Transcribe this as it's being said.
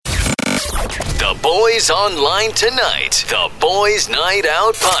The Boys Online Tonight. The Boys Night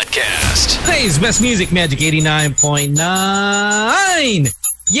Out Podcast. Today's best music, Magic 89.9.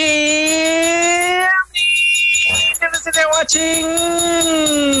 Yeah! Listen, they're watching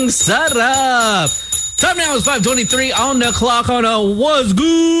Sarap. Time now is 5:23 on the clock on a Was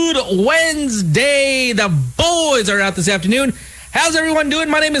Good Wednesday. The boys are out this afternoon. How's everyone doing?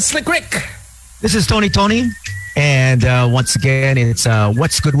 My name is Slick Rick. This is Tony. And once again, it's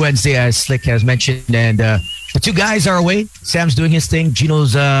What's Good Wednesday, as Slick has mentioned. And the two guys are away. Sam's doing his thing.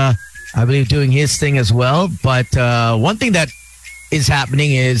 Gino's, I believe, doing his thing as well. But one thing that is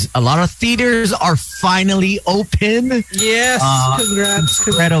happening is a lot of theaters are finally open. Yes. Congrats.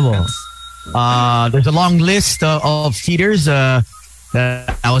 Incredible. There's a long list of theaters that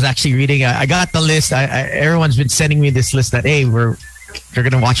I was actually reading. I got the list. Everyone's been sending me this list that, hey, they're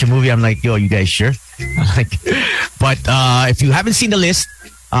going to watch a movie. I'm like, yo, you guys sure? But if you haven't seen the list,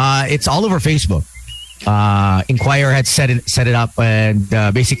 it's all over Facebook. Inquirer had set it up, and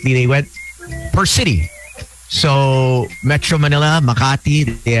basically they went per city. So Metro Manila,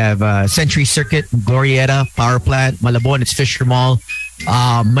 Makati, they have Century Circuit, Glorieta, Power Plant, Malabon, it's Fisher Mall,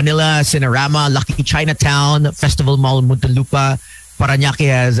 Manila, Cinerama, Lucky Chinatown, Festival Mall, Muntinlupa, Parañaque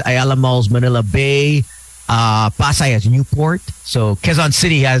has Ayala Malls, Manila Bay, Pasay has Newport. So Quezon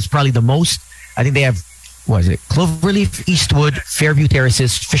City has probably the most. I think they have, what is it? Cloverleaf, Eastwood, Fairview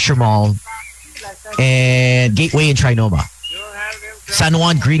Terraces, Fisher Mall, and Gateway in Trinoma. San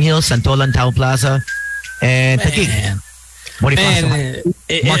Juan, Green Hills, Santolan Town Plaza, and Taguig.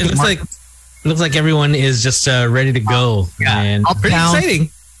 It looks like everyone is just ready to go. And pretty exciting.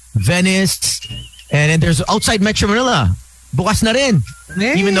 Venice, and then there's outside Metro Manila. Bukas na rin.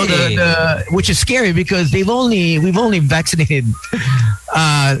 Hey. Even though which is scary because we've only vaccinated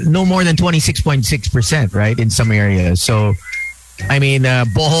no more than 26.6%, right, in some areas. So I mean,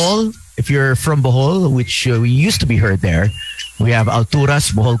 Bohol, if you're from Bohol, which we used to be heard there, we have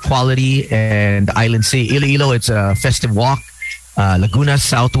Alturas, Bohol Quality, and Island City. Iloilo, it's a festive walk. Laguna,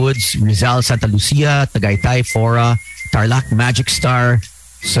 Southwoods, Rizal, Santa Lucia, Tagaytay, Fora, Tarlac, Magic Star.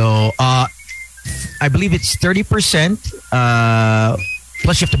 So I believe it's 30%,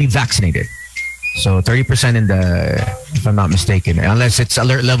 plus you have to be vaccinated. So 30% if I'm not mistaken, unless it's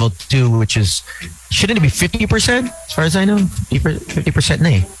alert level 2, which is, shouldn't it be 50%? As far as I know, 50%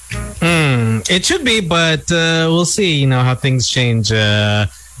 nay. It should be, but we'll see. You know how things change. We're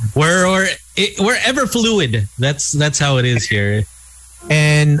ever fluid. That's how it is here.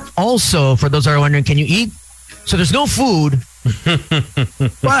 And also, for those who are wondering, can you eat? So there's no food,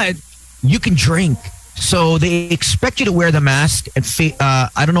 but you can drink. So they expect you to wear the mask and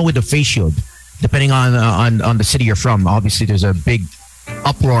I don't know, with the face shield, depending on the city you're from. Obviously, there's a big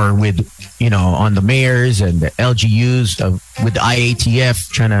uproar with, on the mayors and the LGUs with the IATF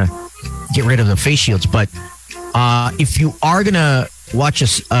trying to get rid of the face shields. But if you are gonna watch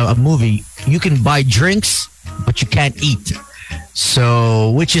a movie, you can buy drinks, but you can't eat. So,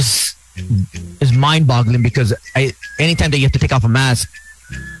 which is mind-boggling because anytime that you have to take off a mask,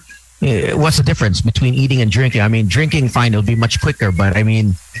 what's the difference between eating and drinking? I mean, drinking, fine, it'll be much quicker, but I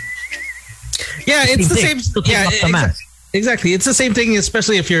mean, yeah, it's the same. Yeah, exactly. It's the same thing,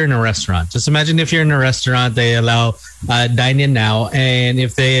 especially if you're in a restaurant. Just imagine if you're in a restaurant, they allow dine-in now, and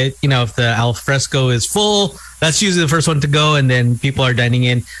if if the al fresco is full, that's usually the first one to go, and then people are dining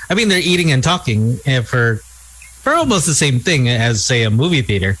in. I mean, they're eating and talking for almost the same thing as, say, a movie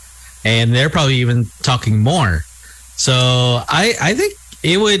theater, and they're probably even talking more. So I think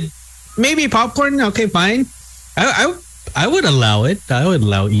it would, maybe popcorn. Okay, fine. I would allow it. I would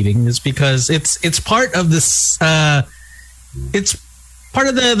allow eating this because it's part of this. It's part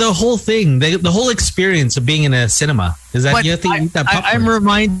of the whole thing, the whole experience of being in a cinema. Is that you have to eat that popcorn? I'm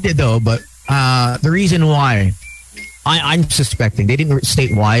reminded though, but the reason why I'm suspecting, they didn't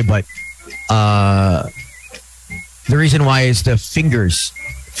state why, but the reason why is the fingers.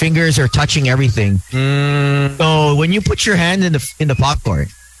 Fingers are touching everything. So when you put your hand in the popcorn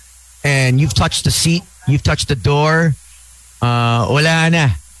and you've touched the seat, you've touched the door, wala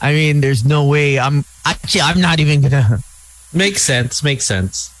na. I mean, there's no way. I'm not even gonna. Makes sense.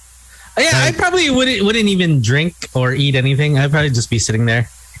 Yeah, I probably wouldn't even drink or eat anything. I'd probably just be sitting there.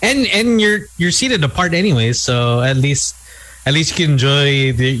 And you're seated apart anyways, so at least you can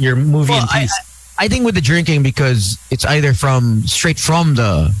enjoy your movie in peace. I think with the drinking, because it's either straight from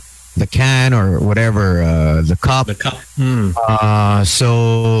the can or whatever, the cup. The cup.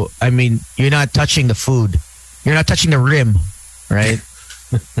 So I mean, you're not touching the food. You're not touching the rim, right?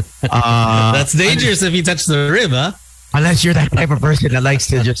 That's dangerous if you touch the rim, huh? Unless you're that type of person that likes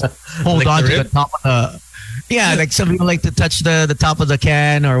to just hold on to the top of Yeah, like some people like to touch the top of the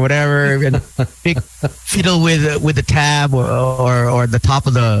can or whatever, and fiddle with the tab or the top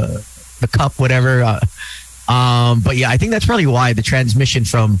of the cup, whatever. But yeah, I think that's probably why the transmission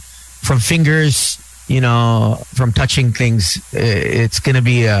from fingers, from touching things, it's going to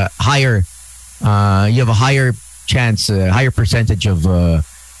be a higher. You have a higher chance, a higher percentage of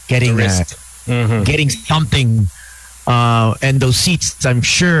getting getting something. And those seats, I'm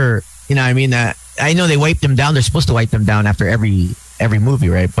sure, I know they wipe them down. They're supposed to wipe them down after every movie,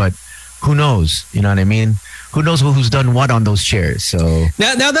 right? But who knows? You know what I mean? Who knows who's done what on those chairs? So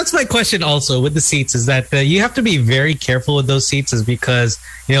now that's my question also with the seats is that you have to be very careful with those seats, is because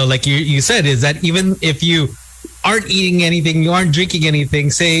like you said, is that even if you aren't eating anything, you aren't drinking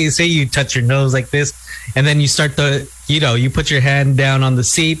anything, say you touch your nose like this, and then you start to you put your hand down on the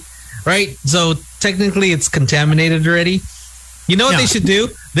seat, right? So technically it's contaminated already. You know what they should do?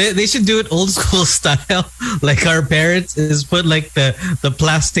 They should do it old school style, like our parents, is put like the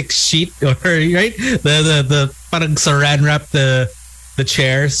plastic sheet, or right, the parang saran wrap the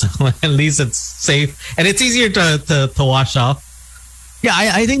chair, so at least it's safe and it's easier to wash off. Yeah,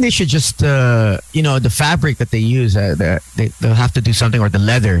 I think they should just the fabric that they use, they'll have to do something, or the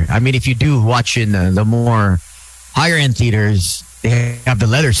leather. I mean, if you do watch in the more higher end theaters, they have the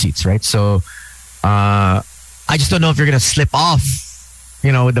leather seats, right? So I just don't know if you're gonna slip off,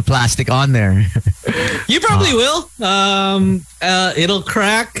 with the plastic on there. You probably will. It'll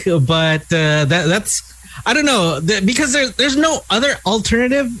crack, but that's, I don't know, because there's no other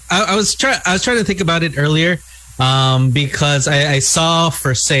alternative. I was trying to think about it earlier, because I saw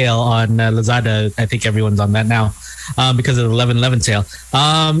for sale on Lazada. I think everyone's on that now, because of the 11/11 sale.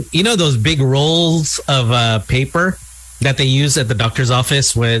 Those big rolls of paper that they use at the doctor's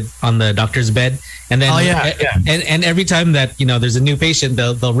office on the doctor's bed, and then and every time that there's a new patient,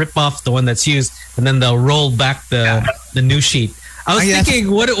 they'll rip off the one that's used, and then they'll roll back the new sheet. I was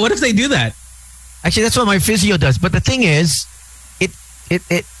thinking, what if they do that? Actually, that's what my physio does. But the thing is,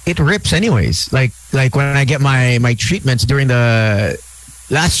 it rips anyways. Like when I get my treatments during the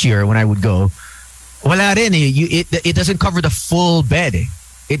last year when I would go, it doesn't cover the full bed.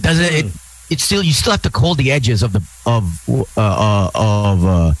 It doesn't. It's still, you still have to hold the edges of the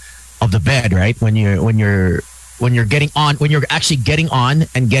bed, right? When you're actually getting on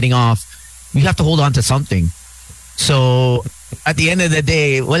and getting off, you have to hold on to something. So at the end of the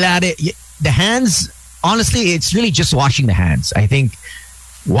day, the hands, honestly, it's really just washing the hands. I think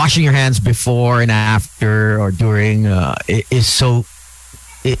washing your hands before and after or during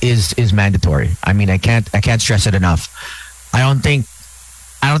is mandatory. I mean, I can't stress it enough. I don't think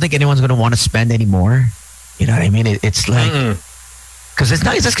anyone's going to want to spend any more. You know what I mean? It's like, because it's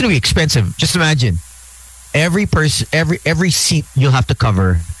going to be expensive. Just imagine every seat you'll have to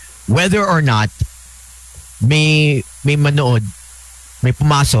cover, whether or not may manood, may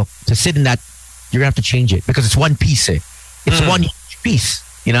pumasok to sit in that. You're going to have to change it because it's one piece. It's one huge piece.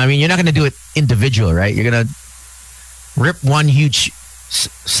 You know what I mean? You're not going to do it individual, right? You're going to rip one huge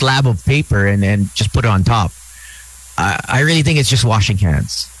slab of paper and then just put it on top. I really think it's just washing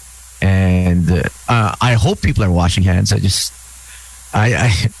hands, and I hope people are washing hands. I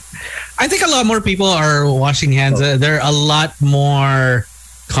think a lot more people are washing hands. They're a lot more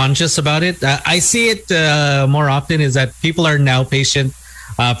conscious about it. I see it more often is that people are now patient.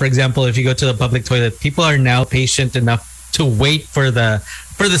 For example, if you go to the public toilet, people are now patient enough to wait for the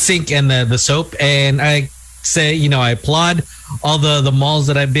sink and the soap. And I say, I applaud all the malls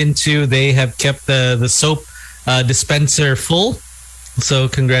that I've been to. They have kept the soap dispenser full, so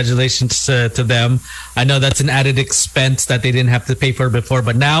congratulations to them. I know that's an added expense that they didn't have to pay for before,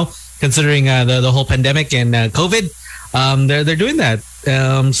 but now considering the whole pandemic and COVID, they're doing that.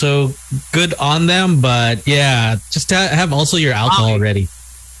 So good on them. But yeah, just to have also your alcohol ready.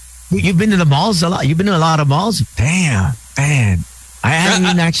 You've been to the malls a lot. You've been to a lot of malls. Damn, man. I haven't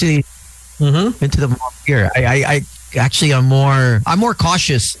even actually been to the mall here. I actually I'm more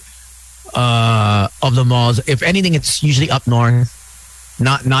cautious of the malls. If anything, it's usually up north,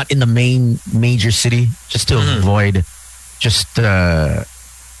 not in the major city, just to avoid just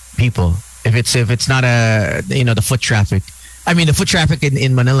people. If it's not the foot traffic. I mean, the foot traffic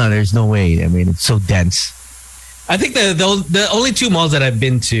in Manila, there's no way. I mean, it's so dense. I think the only two malls that I've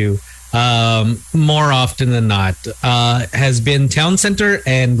been to more often than not has been Town Center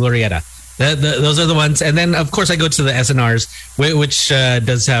and Glorieta. Those are the ones. And then, of course, I go to the SNRs, which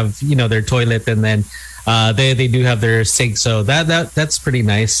does have, their toilet, and then they do have their sink. So that's pretty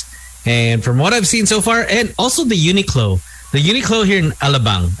nice. And from what I've seen so far, and also the Uniqlo here in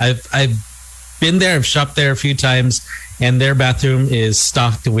Alabang, I've been there, I've shopped there a few times, and their bathroom is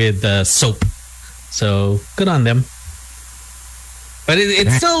stocked with soap. So good on them. But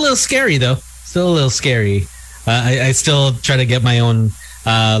it's still a little scary, though. Still a little scary. I still try to get my own,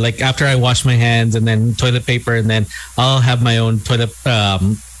 like after I wash my hands and then toilet paper, and then I'll have my own toilet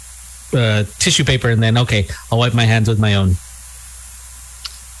tissue paper, and then, okay, I'll wipe my hands with my own.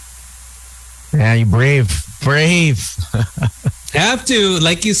 Yeah, you brave. Have to.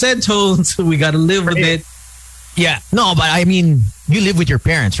 Like you said, Tones, we got to live with it. Yeah. No, but I mean, you live with your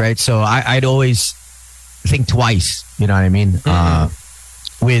parents, right? So I'd always think twice, you know what I mean?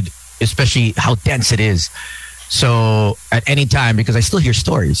 With especially how dense it is. So at any time, because I still hear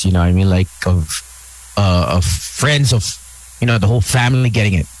stories, you know what I mean? Like of friends of, you know, the whole family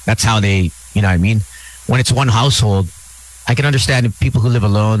getting it. That's how they, you know what I mean? When it's one household, I can understand if people who live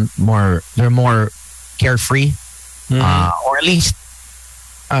alone, they're more carefree, or at least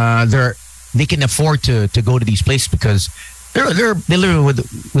they can afford to go to these places because they live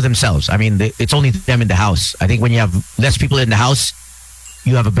with themselves. I mean, it's only them in the house. I think when you have less people in the house,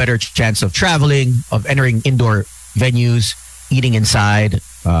 you have a better chance of traveling, of entering indoor venues, eating inside,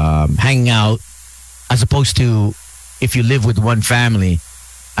 hanging out, as opposed to if you live with one family.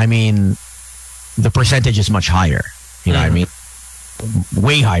 I mean, the percentage is much higher. You know what I mean?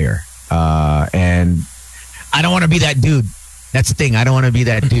 Way higher. And I don't want to be that dude. That's the thing. I don't want to be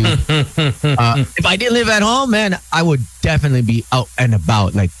that dude. If I didn't live at home, man, I would definitely be out and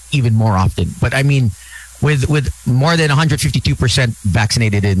about, like, even more often. But I mean, with more than 152%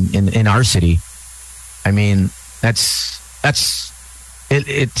 vaccinated in our city, I mean, it's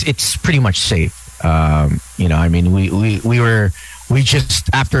pretty much safe. You know, I mean, we just,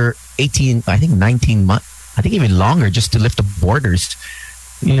 after 19 months, I think even longer, just to lift the borders.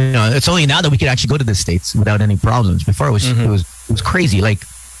 You know, it's only now that we can actually go to the States without any problems. Before it was crazy. Like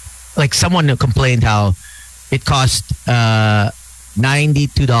someone complained how it cost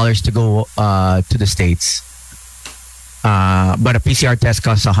 $92 to go to the States, but a PCR test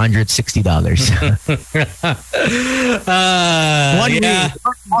costs $160.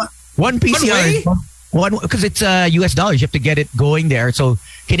 One PCR. Because it's US dollars, you have to get it going there. So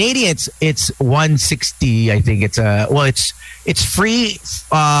Canadians, it's $160. I think it's free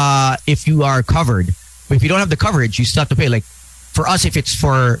if you are covered. But if you don't have the coverage, you still have to pay. Like for us, if it's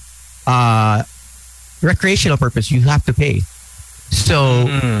for recreational purpose, you have to pay. So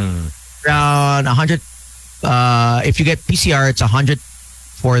around 100. If you get PCR, it's 100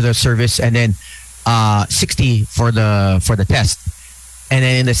 for the service, and then 60 for the test. And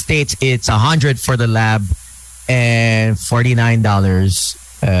then in the States, it's 100 for the lab and $49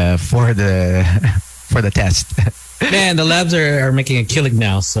 for the test. Man, the labs are making a killing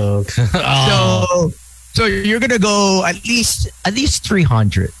now. So, so you're gonna go at least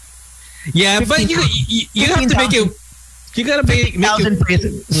 300. Yeah, 15, but you have to make it. You gotta make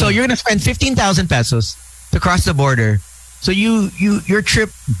it. So you're gonna spend 15,000 pesos to cross the border. So your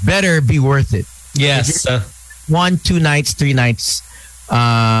trip better be worth it. Yes. 1, 2 nights, 3 nights.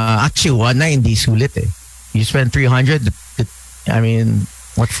 Actually, one night hindi sulit eh. You spend 300. I mean,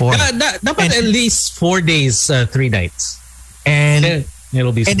 what for? Dapat at least 4 days, 3 nights, and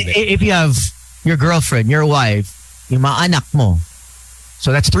it'll be. And if you have your girlfriend, your wife, yung mga anak mo,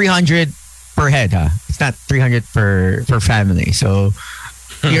 so that's 300 per head. Huh? It's not 300 per family. So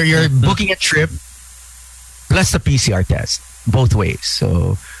you're booking a trip plus the PCR test both ways.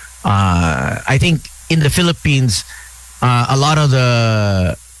 So I think in the Philippines, a lot of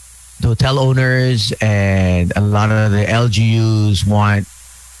the hotel owners and a lot of the LGUs want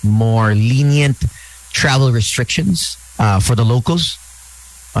more lenient travel restrictions for the locals.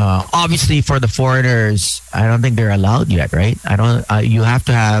 Obviously, for the foreigners, I don't think they're allowed yet, right? You have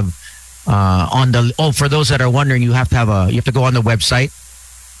to have for those that are wondering, you have to go on the website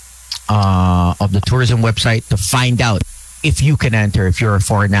of the tourism website to find out if you can enter, if you're a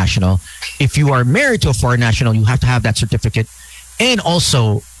foreign national. If you are married to a foreign national, you have to have that certificate and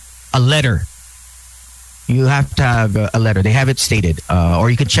also a letter. You have to have a letter. They have it stated. Or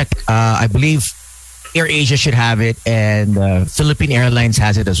you can check, I believe AirAsia should have it, and Philippine Airlines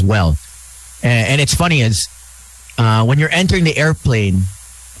has it as well. And it's funny is when you're entering the airplane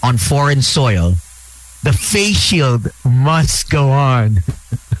on foreign soil, the face shield must go on.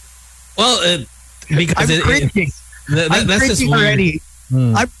 Well, because I'm cringing. I'm cringing already.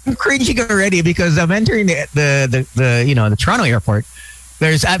 I'm cringing already because I'm entering the Toronto airport.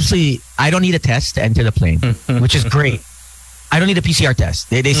 There's absolutely, I don't need a test to enter the plane, which is great. I don't need a PCR test.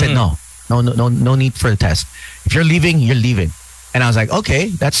 They said no need for the test. If you're leaving, you're leaving. And I was like, okay,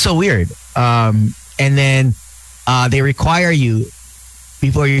 that's so weird. And then they require you,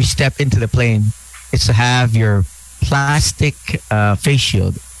 before you step into the plane, is to have your plastic face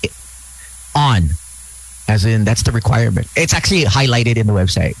shield on. As in, that's the requirement. It's actually highlighted in the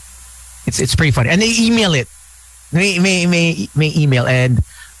website. It's pretty funny. And they email it. May email, and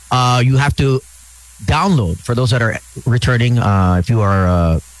you have to download. For those that are returning, if you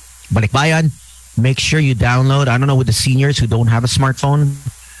are balikbayan, make sure you download. I don't know, with the seniors who don't have a smartphone,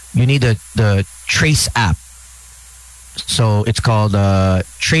 you need the Trace app. So it's called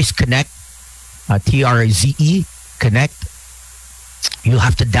Trace Connect, TRZE Connect. You'll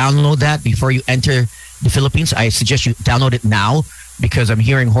have to download that before you enter the Philippines. I suggest you download it now, because I'm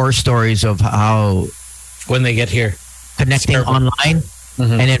hearing horror stories of how when they get here, connecting online.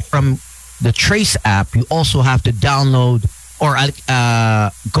 And then from the Trace app, you also have to download or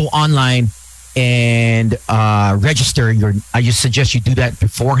go online and register your. I just suggest you do that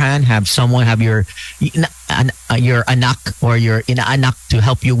beforehand. Have someone, have your anak or your inaanak to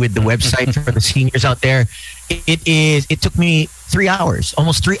help you with the website for the seniors out there. It took me 3 hours,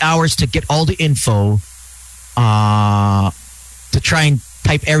 almost 3 hours, to get all the info, to try and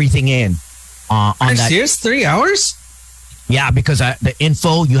type everything in. On Are you that. serious? 3 hours? Yeah, because the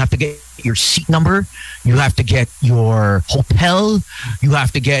info, you have to get your seat number, you have to get your hotel, you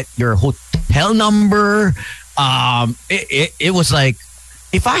have to get your hotel number. It was like,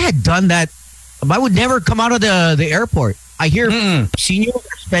 if I had done that, I would never come out of the airport. I hear seniors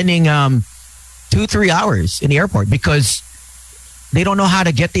are spending 2-3 hours in the airport because they don't know how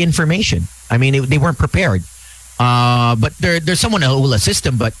to get the information. I mean, they weren't prepared. But there's someone who will assist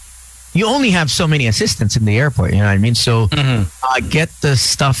them, but you only have so many assistants in the airport, you know what I mean? So get the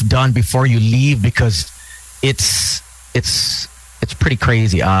stuff done before you leave, because it's pretty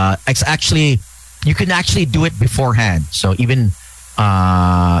crazy. It's actually, you can actually do it beforehand. So even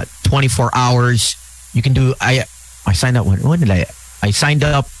 24 hours, you can do. I signed up. When did I signed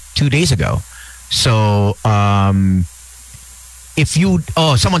up 2 days ago. So if you,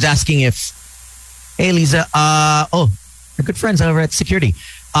 someone's asking if, hey Lisa, we're good friends over at security.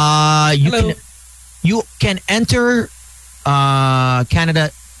 You can enter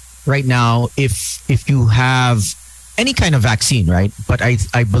Canada right now if you have any kind of vaccine, right? But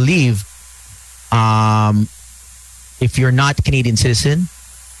I believe if you're not a Canadian citizen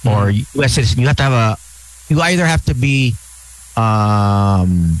or U.S. citizen, you either have to be a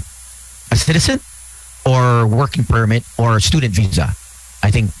citizen or working permit or student visa.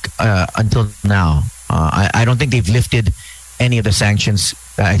 I think until now, I don't think they've lifted any of the sanctions.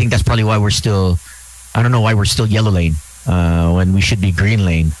 I think that's probably why I don't know why we're still yellow lane when we should be green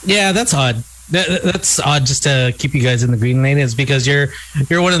lane. Yeah, that's odd. That's odd, just to keep you guys in the green lane. Is because you're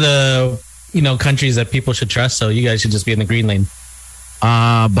one of the countries that people should trust, so you guys should just be in the green lane.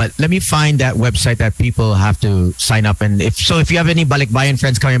 But let me find that website that people have to sign up. And if you have any balikbayan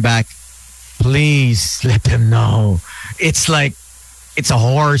friends coming back, please let them know. It's a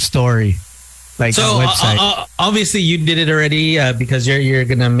horror story. Like, so website. Obviously you did it already because you're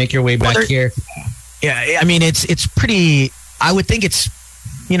gonna make your way back here. Yeah, I mean it's pretty. I would think it's,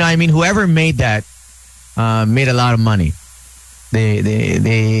 whoever made that made a lot of money.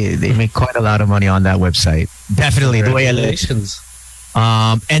 They make quite a lot of money on that website. Definitely, the way I live.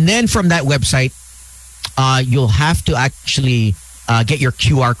 And then from that website, you'll have to actually get your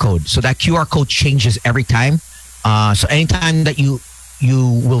QR code. So that QR code changes every time. So anytime that you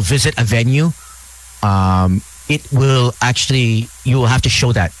will visit a venue, it will actually, you will have to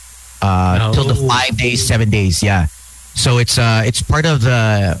show that till the 5 days, 7 days. Yeah. So it's part of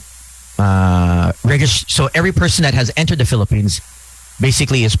the register. So every person that has entered the Philippines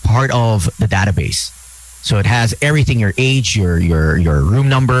basically is part of the database. So it has everything: your age, your room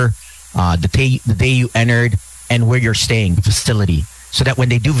number, the day you entered, and where you're staying, the facility. So that when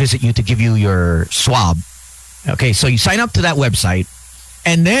they do visit you to give you your swab, okay, so you sign up to that website,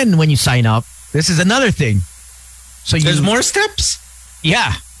 and then when you sign up, this is another thing. So there's more steps?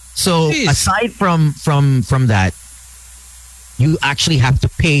 Yeah. So aside from that, you actually have to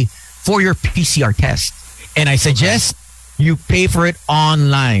pay for your PCR test. And I suggest you pay for it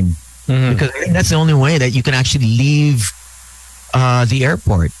online. Because I think that's the only way that you can actually leave the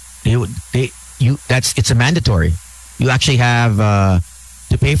airport. It's a mandatory. You actually have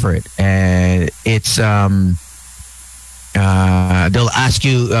to pay for it, and it's they'll ask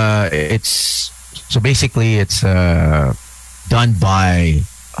you. It's done by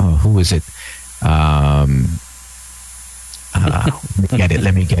who is it? Let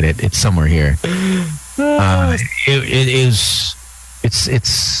me get it. It's somewhere here.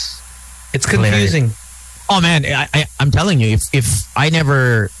 It's confusing. Oh man, I'm telling you, if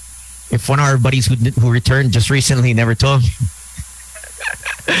one of our buddies who returned just recently never told me,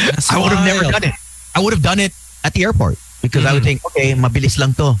 I would have never done it. I would have done it at the airport because I would think, okay, mabilis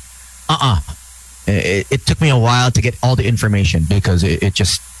lang to. it took me a while to get all the information because it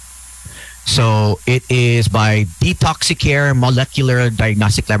just. So it is by Detoxicare Molecular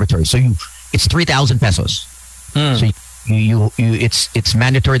Diagnostic Laboratory. So it's 3,000 pesos. So it's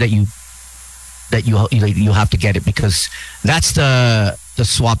mandatory that you have to get it because that's the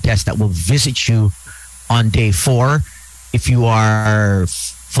swab test that will visit you on day 4 if you are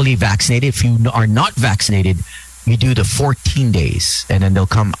fully vaccinated. If you are not vaccinated, you do the 14 days and then they'll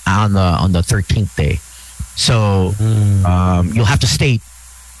come on the 13th day. So you'll have to state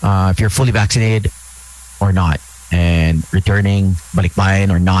if you're fully vaccinated or not and returning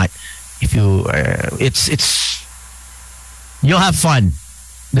balikbayan or not. If you you'll have fun.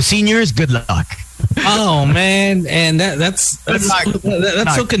 The seniors, good luck. Oh man, and that's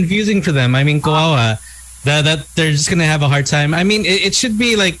so confusing for them. I mean, kawawa, that they're just gonna have a hard time. I mean, it should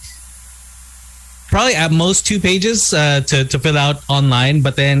be like probably at most 2 pages to fill out online,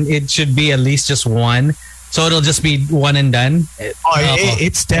 but then it should be at least just one. So it'll just be one and done.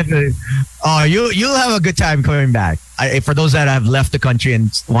 It's definitely. You'll have a good time coming back. For those that have left the country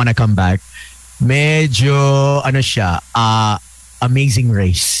and want to come back, medyo ano siya, amazing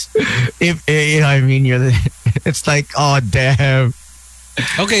race. If you know what I mean, it's like, oh damn.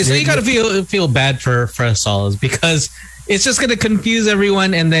 Okay, so you gotta feel bad for us all because it's just gonna confuse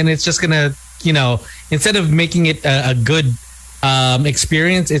everyone, and then it's just gonna, instead of making it a good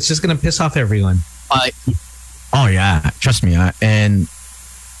experience, it's just gonna piss off everyone. Oh yeah, trust me. And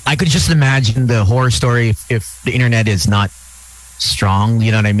I could just imagine the horror story if the internet is not strong.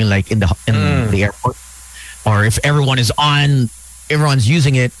 You know what I mean? Like in the airport, or if everyone's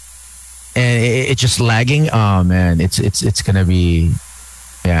using it, and it's just lagging. Oh man, it's gonna be.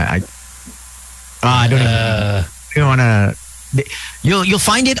 Yeah, I don't even want to. You'll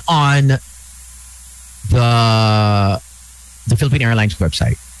find it on the Philippine Airlines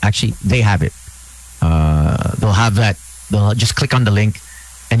website. Actually, they have it. They'll have that. They'll just click on the link,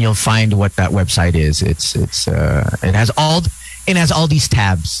 and you'll find what that website is. It has all these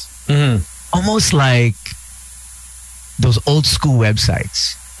tabs, almost like those old school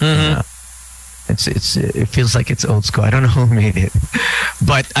websites. It feels like it's old school. I don't know who made it,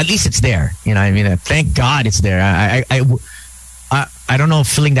 but at least it's there. You know what I mean? Thank God it's there. I don't know if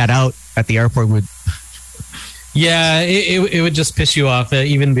filling that out at the airport would. Yeah, it would just piss you off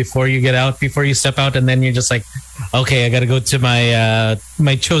even before you get out, before you step out, and then you're just like, okay, I got to go to my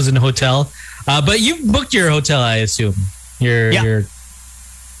my chosen hotel. But you booked your hotel, I assume. Yeah,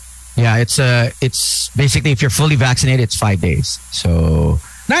 it's basically if you're fully vaccinated, it's 5 days. So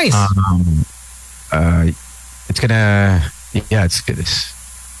nice. It's good.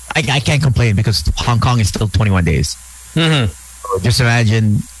 I can't complain because Hong Kong is still 21 days. So just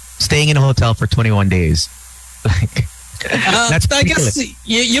imagine staying in a hotel for 21 days. Like that's I guess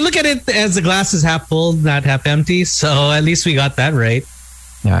you look at it as the glass is half full, not half empty. So at least we got that right.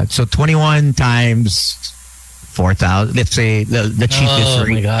 Yeah. So 21 times 4,000. Let's say the cheapest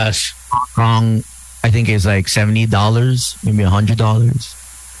rate. Oh my gosh. Hong Kong, I think is like $70, maybe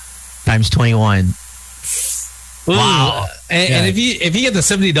 $100 times 21. Ooh. Wow. And if you get the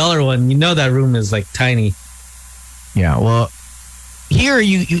 $70 one, that room is like tiny. Yeah. Well, here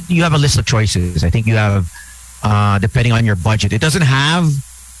you have a list of choices. I think you have. Depending on your budget, it doesn't have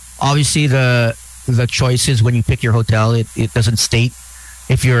obviously the choices when you pick your hotel. It doesn't state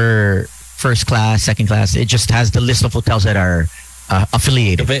if you're first class, second class. It just has the list of hotels that are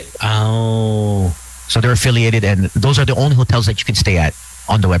affiliated. So they're affiliated, and those are the only hotels that you can stay at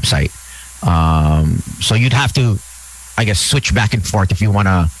on the website. So you'd have to, I guess, switch back and forth if you want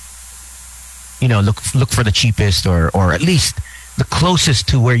to, look for the cheapest or at least the closest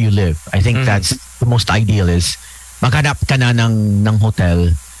to where you live. I think that's the most ideal is maghanap ka na ng hotel.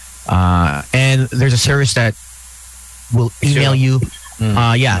 And there's a service that will email you.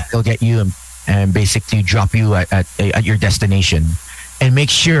 They'll get you and basically drop you at your destination. And make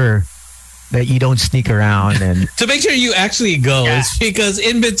sure that you don't sneak around. And to make sure you actually go. Yeah. Because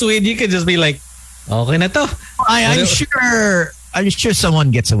in between, you can just be like, okay na to. I'm sure someone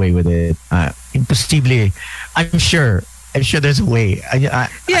gets away with it. Impossibly. I'm sure there's a way. I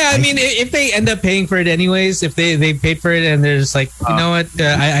mean, if they end up paying for it anyways, if they paid for it and they're just like, you know what,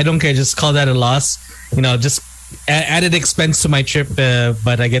 I don't care, just call that a loss. Just added expense to my trip,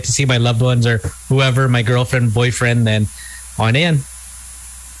 but I get to see my loved ones or whoever, my girlfriend, boyfriend, then on in.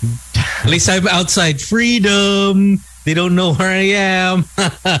 At least I'm outside freedom. They don't know where I am.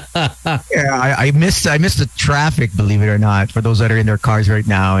 Yeah, I miss the traffic, believe it or not, for those that are in their cars right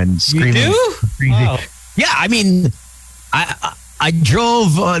now and screaming. You do? Wow. Yeah, I mean, I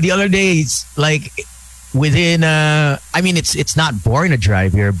drove the other day, like within. I mean, it's not boring to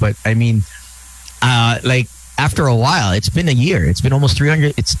drive here, but I mean, like after a while, it's been a year. It's been almost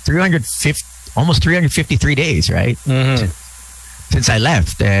 300. It's 350, almost 353 days, right? Mm-hmm. Since I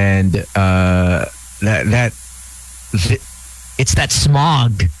left, and it's that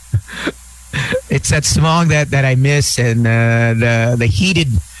smog. It's that smog that I miss, and the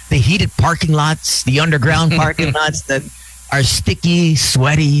heated parking lots, the underground parking lots that are sticky,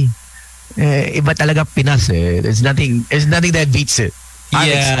 sweaty. Iba talaga Pinas eh. There's nothing that beats it.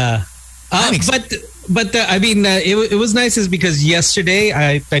 Yeah. But I mean, it was nice is because yesterday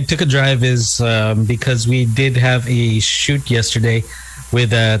I took a drive because we did have a shoot yesterday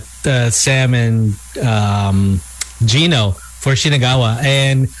with Sam and Gino for Shinagawa,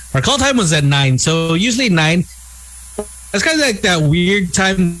 and our call time was at 9. So usually 9, it's kind of like that weird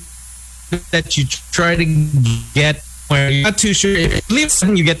time that you try to get where you're not too sure. If you leave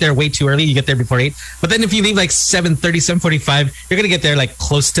 7, you get there way too early. You get there before 8. But then if you leave like 7:30, 7:45, you're going to get there like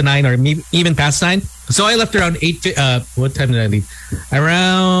close to 9 or maybe even past 9. So I left around 8. What time did I leave?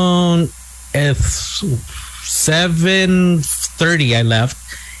 Around 7:30 I left.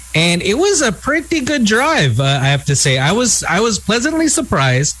 And it was a pretty good drive, I have to say. I was pleasantly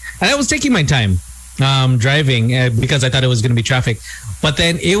surprised. And I was taking my time driving because I thought it was going to be traffic. But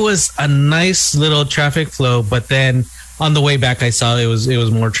then it was a nice little traffic flow. But then on the way back, I saw it was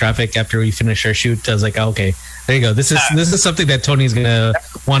more traffic after we finished our shoot. I was like, okay, there you go. This is something that Tony's going to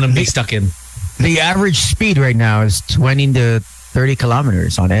want to be stuck in. The average speed right now is 20 to 30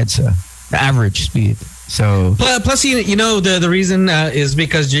 kilometers on EDSA. The average speed. So plus, you know, the reason is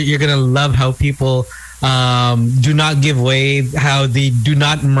because you're gonna love how people do not give way, how they do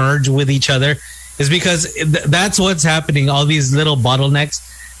not merge with each other, is because that's what's happening. All these little bottlenecks.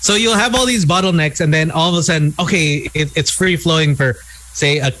 So you'll have all these bottlenecks, and then all of a sudden, okay, it's free flowing for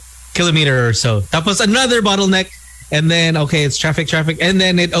say a kilometer or so. That was another bottleneck, and then okay, it's traffic, and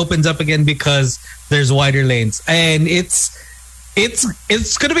then it opens up again because there's wider lanes, and it's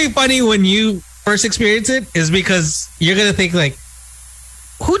gonna be funny when you first experience it, is because you're gonna think like,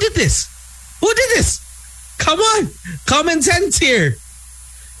 who did this? Come on, common sense here.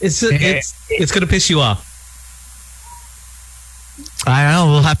 It's gonna piss you off. I don't know.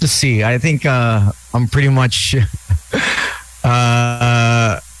 We'll have to see. I think I'm pretty much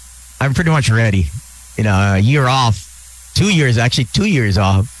ready. You know, a year off, 2 years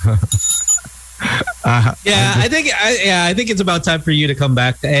off. I think it's about time for you to come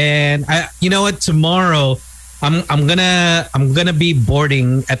back. And you know what? Tomorrow, I'm gonna be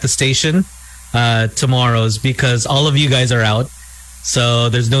boarding at the station tomorrow's because all of you guys are out. So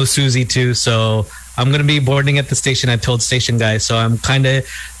there's no Susie too. So I'm gonna be boarding at the station. I told station guys. So I'm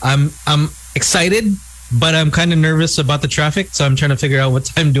excited, but I'm kind of nervous about the traffic. So I'm trying to figure out what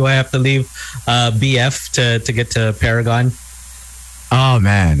time do I have to leave BF to get to Paragon. Oh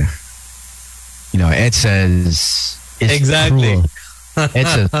man. You know, it says exactly. It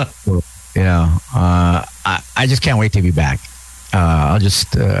says, you know, I just can't wait to be back. I'll just,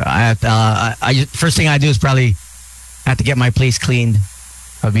 first thing I do is probably have to get my place cleaned.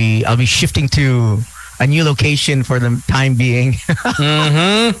 I'll be shifting to a new location for the time being.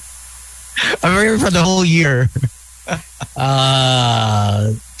 Mm-hmm. I'm here for the whole year. For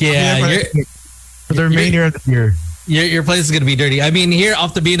the remainder of the year. Your place is gonna be dirty. I mean, here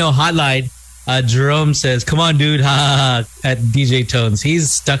off the Bino hotline. Jerome says, come on, dude, at DJ Tones.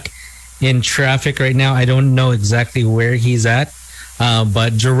 He's stuck in traffic right now. I don't know exactly where he's at.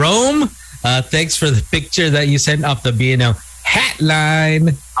 But Jerome, thanks for the picture that you sent off the BNO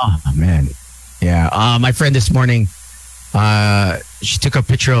hotline. Oh, man. Yeah. My friend this morning, she took a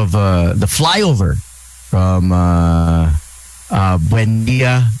picture of the flyover from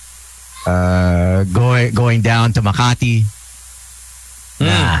Buendia going down to Makati.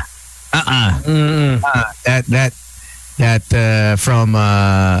 Nah. That from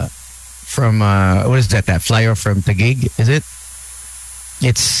what is that flyer from Taguig, is it?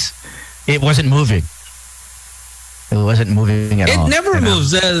 It wasn't moving. It wasn't moving at all. It never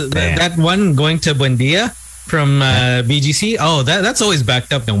moves. That one going to Buendia from BGC. Oh, that's always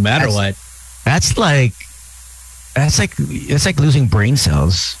backed up no matter what. That's like losing brain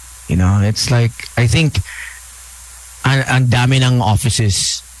cells. You know, it's like, I think ang dami ng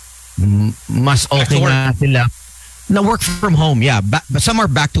offices mas okay na sila na work from home. Yeah, but some are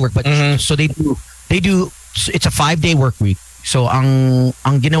back to work, but so they do it's a 5-day work week. So ang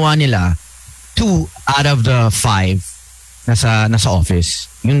ginawa nila, 2 out of the 5 nasa office.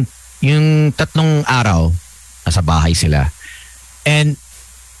 Yung 3 araw nasa bahay sila. And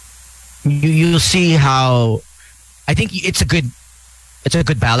you'll see how, I think it's a good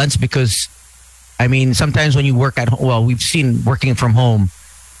balance, because I mean, sometimes when you work at home, well, we've seen working from home,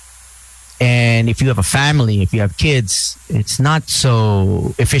 And if you have a family, if you have kids, it's not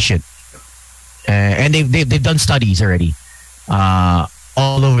so efficient. And they've done studies already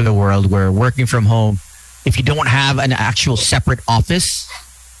all over the world where working from home, if you don't have an actual separate office,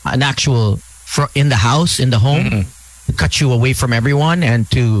 an actual in the house, in the home, to cut you away from everyone and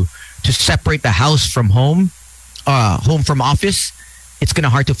to separate the house from home from office, it's going to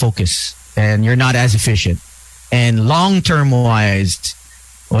hard to focus and you're not as efficient. And long-term wise,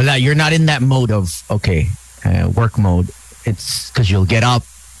 well, you're not in that mode of, work mode. It's because you'll get up,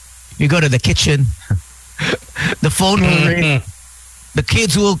 you go to the kitchen, the phone will ring, the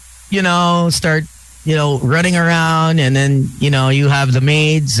kids will, start, running around, and then, you have the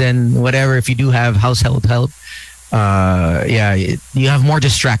maids and whatever. If you do have household help, you have more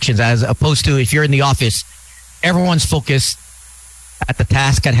distractions as opposed to if you're in the office, everyone's focused at the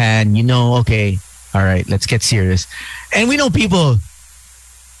task at hand. Okay, all right, let's get serious. And we know people,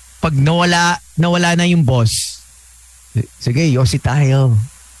 pag nawala na yung boss, sige, yosi tayo.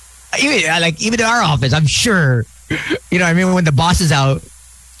 Even in our office, I'm sure, when the boss is out,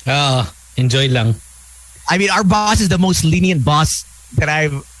 enjoy lang. Our boss is the most lenient boss that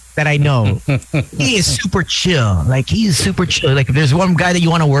I know. He is super chill. He's super chill. If there's one guy that you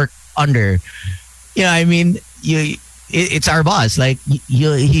want to work under, it's our boss. He'll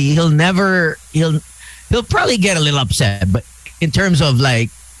probably get a little upset, but in terms of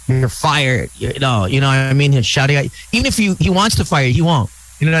you're fired, he's shouting at you. Even if he wants to fire you, he won't.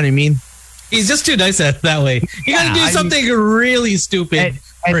 You know what I mean? He's just too nice that way. You got to do something really stupid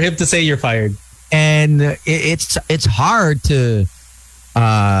for him to say you're fired. And it's hard to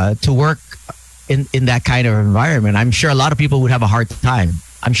work in that kind of environment. I'm sure a lot of people would have a hard time.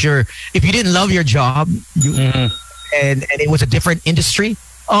 I'm sure if you didn't love your job and it was a different industry,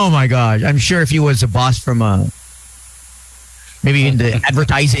 oh my gosh, I'm sure if you was a boss from maybe in the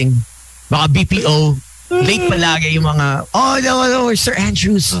advertising, mga BPO, late palagi yung mga, no, Sir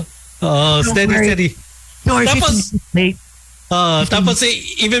Andrews. Steady. No, tapos, late. Tapos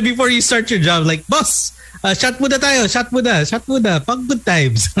even before you start your job, boss, shot muna tayo, pang good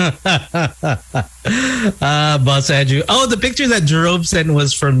times. Boss Andrew. Oh, the picture that Jerome sent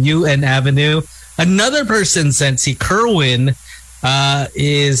was from UN Avenue. Another person sent, see, Kerwin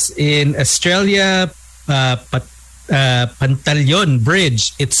is in Australia, Pantaleon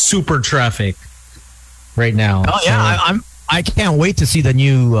Bridge. It's super traffic right now. Oh yeah, I can't wait to see the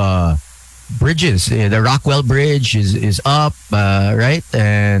new bridges. The Rockwell Bridge is up, right?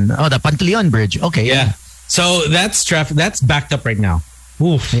 And the Pantaleon Bridge. Okay, yeah. So that's traffic. That's backed up right now.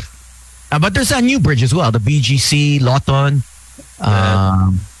 Oof. But there's a new bridge as well. The BGC Lawton.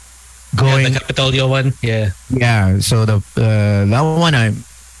 Going the Capitolio one. Yeah. Yeah. So that one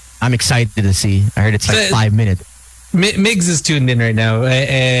I'm excited to see. I heard it's 5 minutes. Migs is tuned in right now,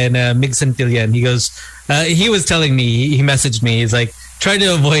 and Migs Santillan, he goes, he was telling me, he messaged me, he's like, try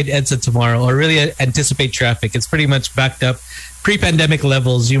to avoid EDSA tomorrow or really anticipate traffic. It's pretty much backed up pre-pandemic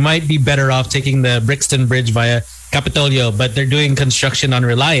levels. You might be better off taking the Brixton Bridge via Capitolio, but they're doing construction on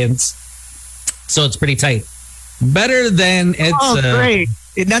Reliance, so it's pretty tight. Better than EDSA. Oh, great.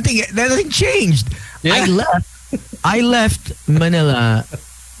 Nothing changed. Yeah. I left Manila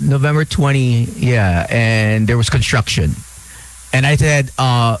November 20, and there was construction. And I said,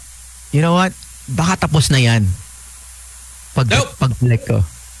 you know what? Baka tapos na yan. Pagbalik ko.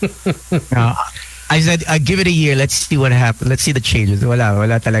 I said, give it a year. Let's see what happens. Let's see the changes.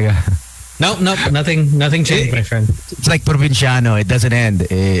 Wala talaga. Nope, nothing changed, my friend. It's like Provinciano. It doesn't end.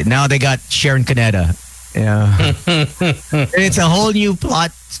 Now they got Sharon Caneda. Yeah. It's a whole new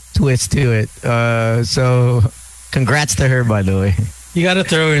plot twist to it. So congrats to her, by the way. You got to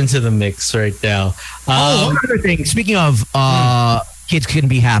throw her into the mix right now. One other thing. Speaking of kids can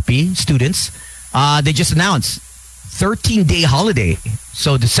be happy, students, they just announced 13-day holiday.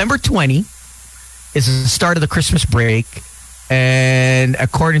 So December 20 is the start of the Christmas break. And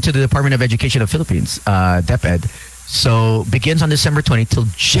according to the Department of Education of Philippines, DepEd, so begins on December 20 till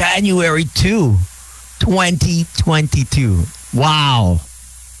January 2, 2022. Wow.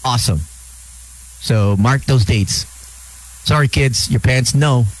 Awesome. So mark those dates. Sorry, kids. Your parents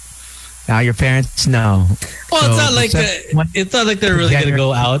know. Now your parents know. Well, so, it's not like they're really going to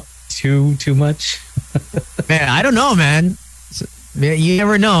go out too much. Man, I don't know, man. You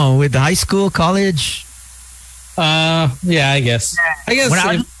never know. With the high school, college. Yeah, I guess.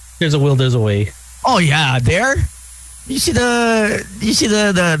 If there's a will, there's a way. Oh yeah, there. You see the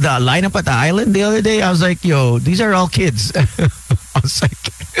lineup at the island the other day? I was like, yo, these are all kids. I was like,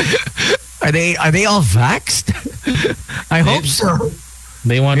 are they all vaxxed? I hope so.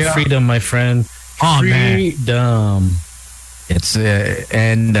 They want freedom, my friend. Oh, freedom. Man. It's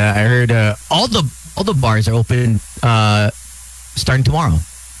and I heard all the bars are open starting tomorrow.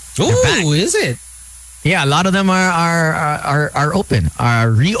 Ooh, is it? Yeah, a lot of them are open, are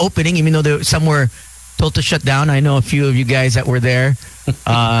reopening, even though some were told to shut down. I know a few of you guys that were there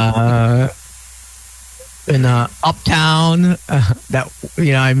in Uptown. That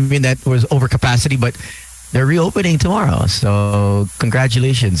that was over capacity, but they're reopening tomorrow. So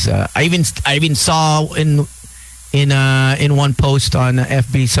congratulations! I even saw in one post on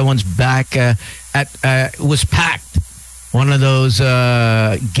FB, someone's back it was packed. One of those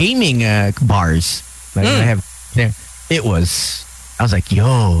gaming bars. Like I have there. It was. I was like,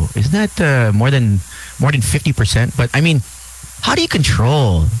 "Yo, isn't that more than 50%?" But I mean, how do you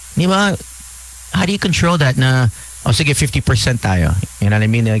control? How do you control that? Na, sige, 50% tayo. You know what I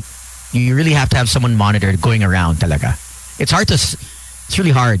mean? Like, you really have to have someone monitored going around. Talaga, it's hard to. It's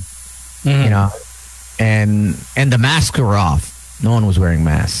really hard, you know. And the masks were off. No one was wearing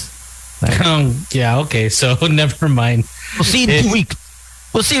masks. Like, yeah. Okay. So never mind. We'll see in 2 weeks.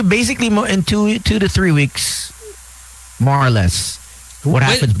 We'll see basically in 2 to 3 weeks, more or less, what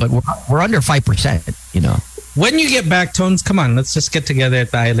happens. But we're under 5%. You know. When you get back, Tones, come on, let's just get together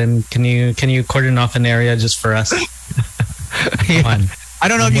at the island. Can you cordon off an area just for us? Come on. I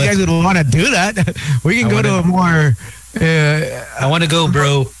don't know if you guys would want to do that. We can go to a more. I want to go,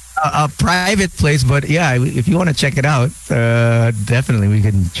 bro. A private place, but yeah, if you want to check it out, definitely we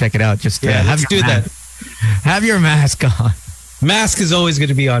can check it out. Just let's do that. Have your mask on. Mask is always going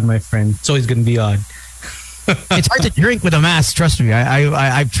to be on, my friend. It's always going to be on. It's hard to drink with a mask. Trust me.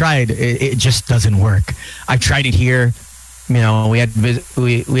 I've tried. It just doesn't work. I've tried it here. You know, we had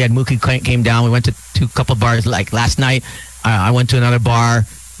Mookie came down. We went to a couple bars like last night. I went to another bar,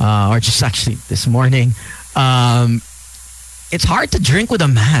 or just actually this morning. It's hard to drink with a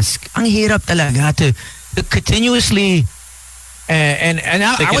mask. Ang hirap talaga to continuously and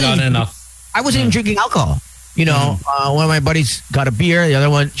I wasn't even drinking alcohol. You know, one of my buddies got a beer. The other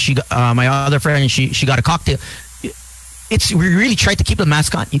one, my other friend, she got a cocktail. We really tried to keep the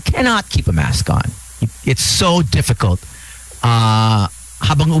mask on. You cannot keep a mask on. It's so difficult.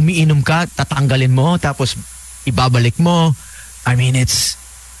 Habang umiinom ka, tatanggalin mo, tapos ibabalik mo. I mean, it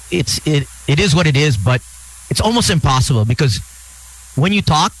is what it is, but it's almost impossible because when you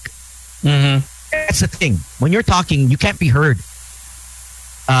talk, that's the thing. When you're talking, you can't be heard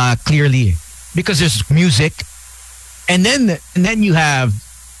clearly. Because there's music, and then you have,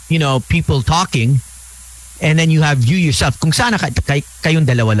 you know, people talking, and then you have you yourself. Kung sana kayong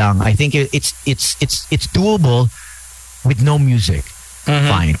dalawa lang, I think it's doable with no music.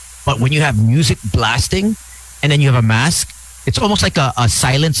 Fine, but when you have music blasting, and then you have a mask, it's almost like a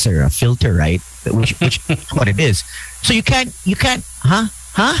silencer, a filter, right? Which is what it is. So you can't, the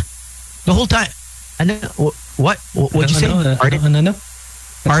whole time. And what'd you say?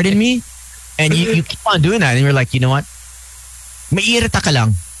 Pardon me. And you keep on doing that, and you're like, you know what? Maiirita ka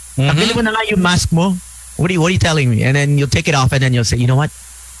lang. Tanggalin mo na nga yung mask mo. What are you telling me? And then you'll take it off, and then you'll say, you know what?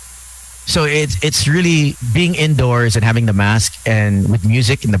 So it's really being indoors and having the mask and with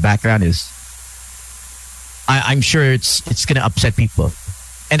music in the background is. I'm sure it's gonna upset people,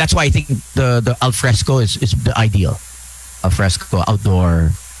 and that's why I think the al fresco is the ideal. Al fresco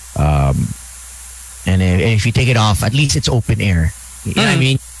outdoor, and if you take it off, at least it's open air. You know what I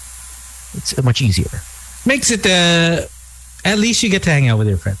mean? It's much easier. Makes it at least you get to hang out with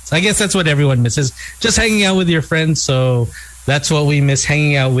your friends. I guess that's what everyone misses. Just hanging out with your friends. So that's what we miss,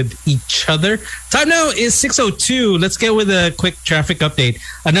 hanging out with each other. Time now is 6:02. Let's get with a quick traffic update.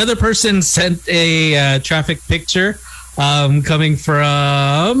 Another person sent a traffic picture coming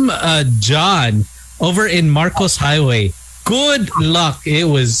from John over in Marcos Highway. Good luck.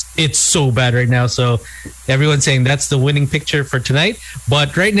 It's so bad right now. So everyone's saying that's the winning picture for tonight.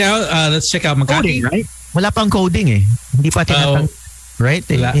 But right now, let's check out Makati. Coding, right? Wala pang coding eh. Hindi pa tinatang, right?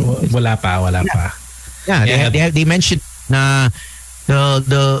 Wala pa. Yeah, they mentioned na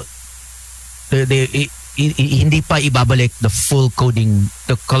hindi pa ibabalik the full coding,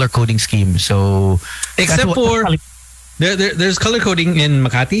 the color coding scheme. So except for there's color coding in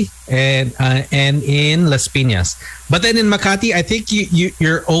Makati and in Las Piñas. But then in Makati, I think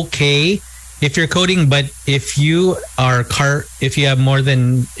you're okay if you're coding, but if you have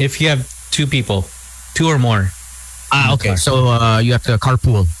two people, two or more. Okay. So you have to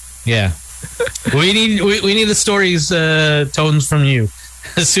carpool. Yeah. we need the stories tones from you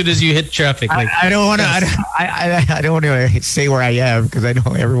as soon as you hit traffic. Like, I don't want to. I don't want to say where I am because I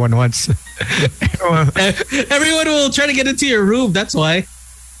know everyone wants. Everyone will try to get into your room. That's why.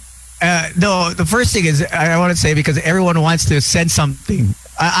 No, the first thing is I want to say, because everyone wants to send something.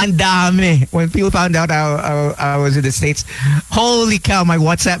 Ang dami. When people found out I was in the States, holy cow, my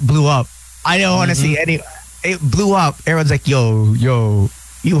WhatsApp blew up. I don't want to see any. It blew up. Everyone's like, yo,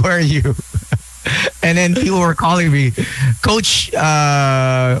 where are you? And then people were calling me, Coach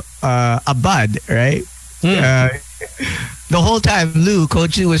Abad, right? The whole time,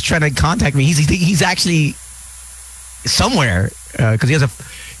 Coach Lou was trying to contact me. He's actually somewhere because he has a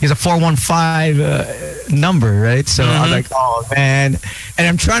 415 number, right? So I was like, oh man, and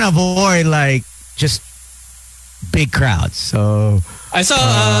I'm trying to avoid like just big crowds. So I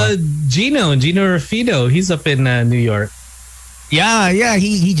saw Gino Raffido. He's up in New York. Yeah.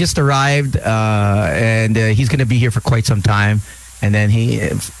 He just arrived, and he's gonna be here for quite some time. And then he,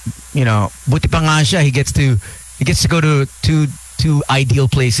 buti pa nga siya, he gets to go to two ideal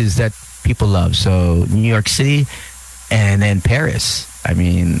places that people love. So New York City, and then Paris. I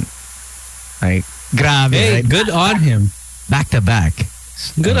mean, like, grabe. Hey, right? good on him. Back to back.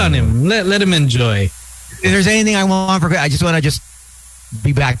 Good on him. Let him enjoy. If there's anything I want I just want to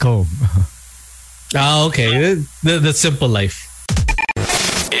be back home. Oh, okay. The simple life.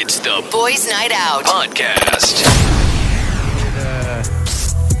 It's the Boys Night Out podcast.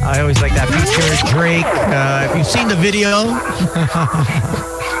 I always like that feature, Drake. If you've seen the video.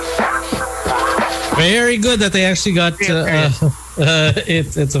 Very good that they actually got...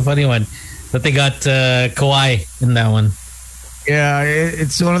 it's a funny one. That they got Kawhi in that one. Yeah,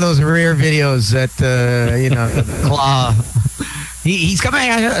 it's one of those rare videos that, Claw... He's coming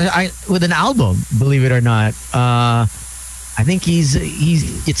with an album, believe it or not. I think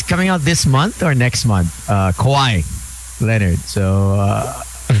it's coming out this month or next month. Kawhi Leonard. So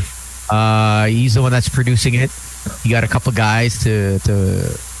he's the one that's producing it. He got a couple guys to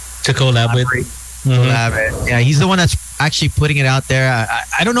collab with. Yeah, he's the one that's actually putting it out there.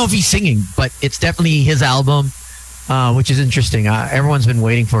 I don't know if he's singing, but it's definitely his album, which is interesting. Everyone's been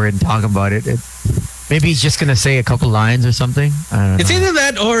waiting for it and talking about it. Maybe he's just gonna say a couple lines or something. I don't know. It's either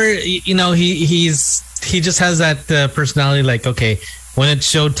that or he just has that personality. Like, okay, when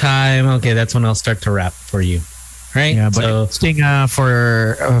it's showtime, okay, that's when I'll start to rap for you, right? Yeah, but interesting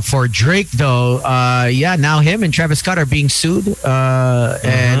for Drake though. Now him and Travis Scott are being sued,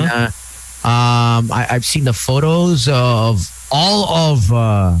 and I've seen the photos of all of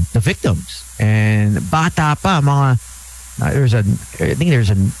the victims, and bata pa mga. I think there's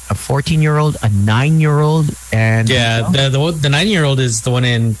a 14-year-old, a 9-year-old, and the 9-year-old is the one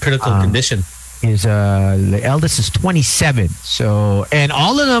in critical condition. The eldest is 27. So, and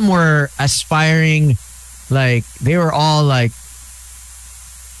all of them were aspiring, like they were all like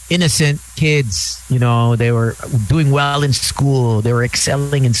innocent kids. They were doing well in school. They were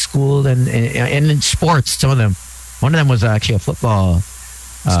excelling in school and in sports. Some of them. One of them was actually a football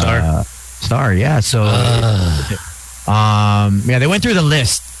star. Yeah. So. They went through the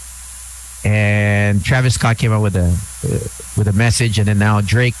list, and Travis Scott came out with a message, and then now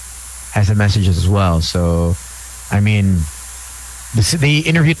Drake has a message as well. So, I mean, they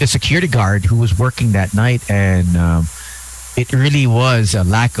interviewed the security guard who was working that night, and it really was a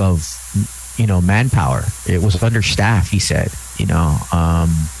lack of, manpower. It was understaffed, he said.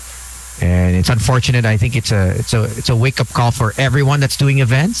 And it's unfortunate. I think it's a wake up call for everyone that's doing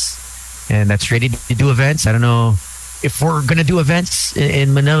events and that's ready to do events. I don't know if we're gonna do events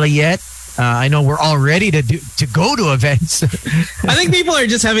in Manila yet. I know we're all ready to go to events. I think people are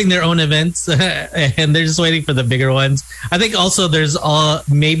just having their own events and they're just waiting for the bigger ones. I think also there's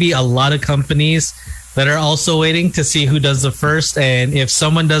maybe a lot of companies that are also waiting to see who does the first, and if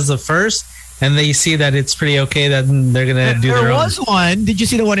someone does the first and they see that it's pretty okay, then they're gonna do their own. There was one. Did you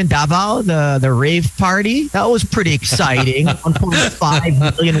see the one in Davao, the rave party? That was pretty exciting.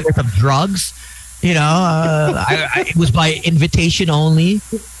 1.5 million worth of drugs. It was by invitation only.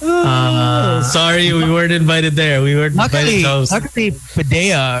 Sorry, we weren't invited there. We weren't invited. Luckily,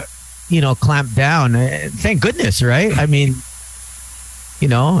 Padea, clamped down. Thank goodness, right? I mean,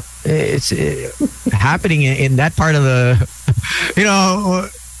 it's happening in that part of the,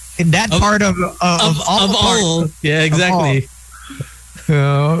 in that part of all. Yeah, exactly.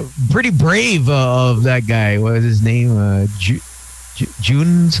 Pretty brave of that guy. What was his name?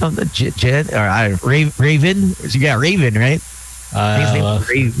 June something, Jed or Raven? Yeah, Raven, right?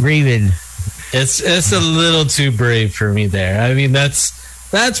 Raven. It's a little too brave for me there. I mean, that's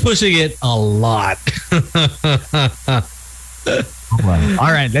pushing it a lot.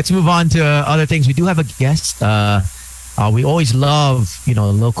 All right, let's move on to other things. We do have a guest. We always love,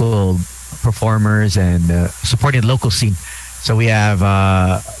 local performers and supporting the local scene. So we have,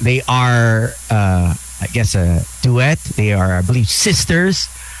 they are, I guess, a duet. They are, I believe, sisters.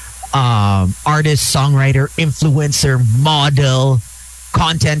 artist, songwriter, influencer, model,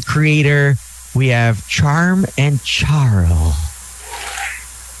 content creator. We have Charm and Charl.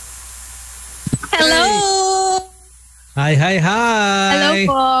 Hello. Hi. Hello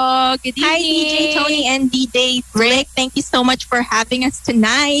po. Good evening. Hi, DJ Tony and DJ Rick. Thank you so much for having us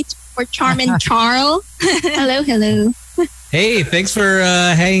tonight for Charm and Charl. Hello. Hey, thanks for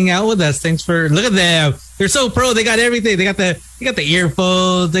hanging out with us. Thanks for look at them. They're so pro. They got everything. They got the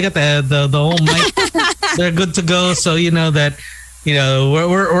earphones. They got the whole mic. They're good to go. So you know that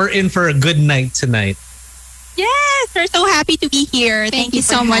we're in for a good night tonight. Yes, we're so happy to be here. Thank you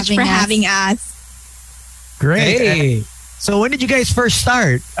so much for having us. Great. Hey. So when did you guys first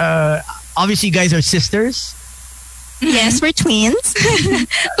start? Obviously, you guys are sisters. Yes, we're twins.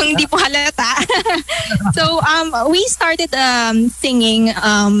 Kung di po halata. So we started singing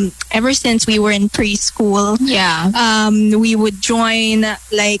ever since we were in preschool. Yeah. We would join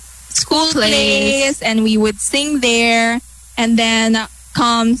like school plays and we would sing there. And then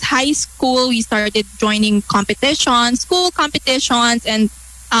comes high school, we started joining competitions, school competitions, and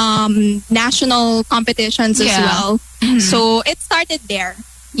national competitions as well. Mm-hmm. So it started there.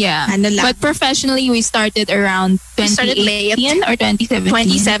 Yeah. But professionally, we started around 2018 or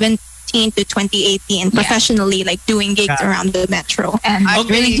 2017 to 2018. Professionally, like doing gigs around the metro. And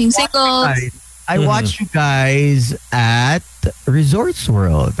releasing singles. I watched you guys at Resorts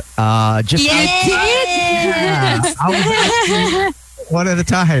World. I did. Yeah, I was actually one of the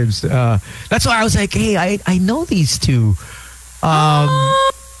times. That's why I was like, hey, I know these two.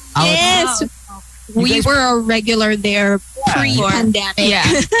 Yes. We were a regular there pre-pandemic. Yeah.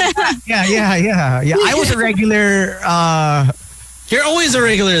 Yeah. I was a regular. You're always a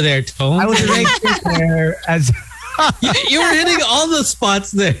regular there, Tone. I was a regular there as. You were hitting all the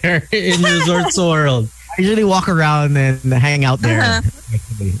spots there in Resorts World. I usually walk around and hang out there.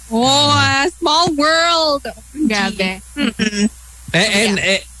 Oh, small world. Grabe.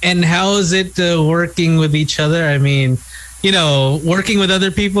 And how is it working with each other? I mean, working with other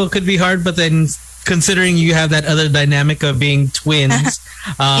people could be hard, but then considering you have that other dynamic of being twins,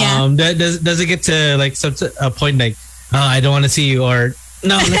 does it get to like such a point like, oh, I don't want to see you, or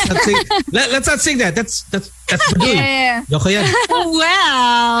no, let's not sing. Let's not sing that. That's Yeah. Well,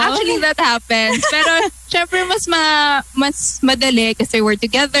 Actually, that happens. Pero, syempre, mas madali kasi we're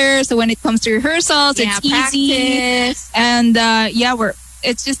together. So when it comes to rehearsals, it's easy. And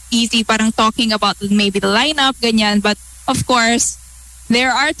it's just easy. Parang talking about maybe the lineup, ganyan. But of course, there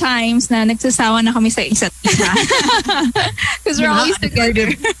are times na nagsasawa na kami sa isa't isa. Because we're always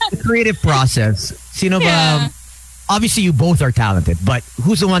together. The creative process. Sino ba? Obviously, you both are talented, but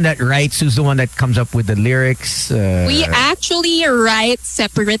who's the one that writes? Who's the one that comes up with the lyrics? We actually write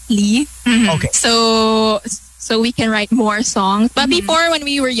separately. Mm-hmm. Okay. So we can write more songs. But before, when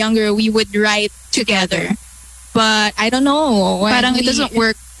we were younger, we would write together. But I don't know. Parang it doesn't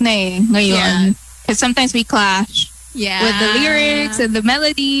work na ngayon. Because sometimes we clash with the lyrics and the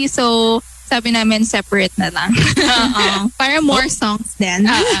melody. So sabi namin separate na lang. Para more songs then.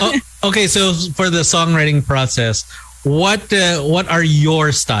 Okay, so for the songwriting process, what are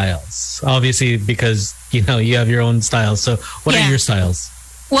your styles? Obviously, because you have your own styles. So what are your styles?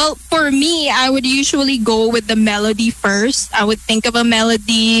 Well, for me, I would usually go with the melody first. I would think of a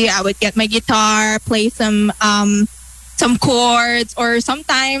melody. I would get my guitar, play some chords, or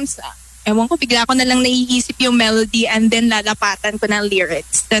sometimes, ewan ko, bigla ko na lang naiisip yung melody and then lalapatan ko ng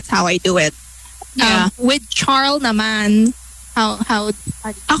lyrics. That's how I do it. Yeah. With Charl naman, how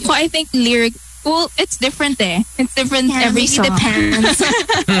Ako, I think lyric. Well, it's different eh. It's different every song. Depends.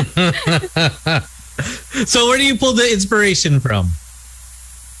 So where do you pull the inspiration from?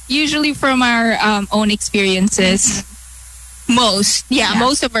 Usually from our own experiences. Most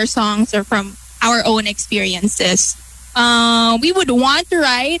of our songs are from our own experiences. We would want to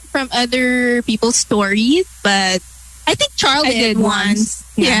write from other people's stories, but I think Charl did once.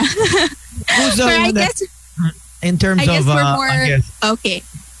 Yeah. Who's the I one that, guess in terms I guess of we're more Okay.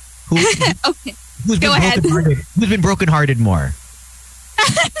 okay. Who's Go ahead. Who's been brokenhearted more?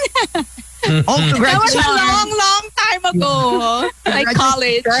 That was a long time ago. Like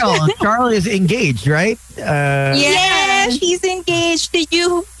college. Charl is engaged, right? Yeah, she's engaged. Did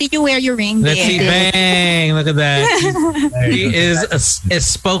you wear your ring? Let's see. Bang! Look at that. He is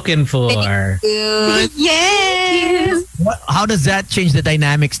spoken for. Good. Yes. How does that change the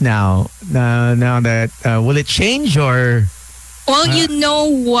dynamics now? Now that will it change or? Well, you know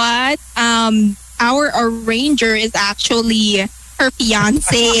what? Our arranger is actually her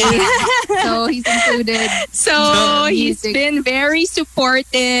fiance. So he's included. So he's been very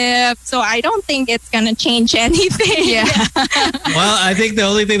supportive. So I don't think it's gonna change anything. Yeah. Well, I think the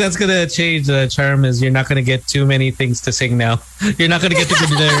only thing that's gonna change the charm is you're not gonna get too many things to sing now. You're not gonna get to the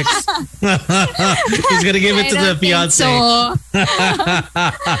lyrics. He's gonna give it to the fiance. So.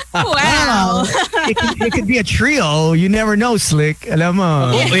 Wow. It could be a trio. You never know, Slick. Alam mo.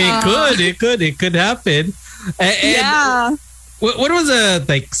 It could happen. And what was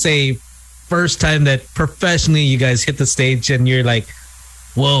say first time that professionally you guys hit the stage and you're like,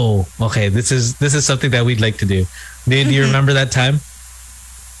 whoa, okay, this is something that we'd like to do. Do you remember that time?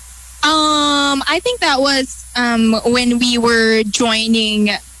 I think that was when we were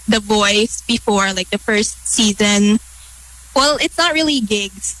joining The Voice before, like the first season. Well, it's not really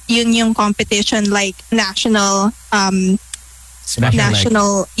gigs. Yun yung competition, like national,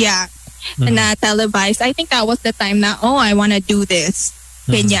 na televised. I think that was the time na, I want to do this.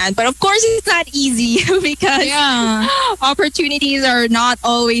 Ganyan. But of course, it's not easy because opportunities are not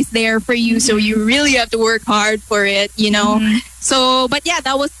always there for you. So you really have to work hard for it, you know. So, but yeah,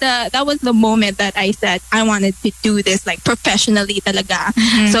 that was the moment that I said I wanted to do this like professionally talaga.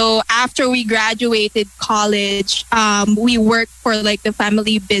 So after we graduated college, we worked for like the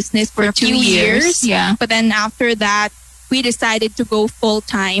family business for a few years. Yeah. But then after that, we decided to go full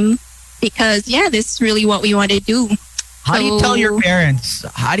time because this is really what we want to do. How do you tell your parents?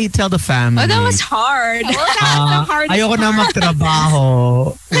 How do you tell the family? Oh, that was hard. That was the hardest ayoko na part.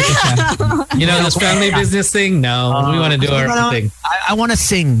 magtrabaho. You know, this family business thing? No, we want to do our thing. I want to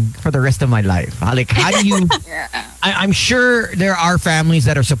sing for the rest of my life. Like, how do you... I'm sure there are families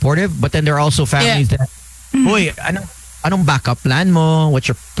that are supportive, but then there are also families that, boy, anong backup plan mo? What's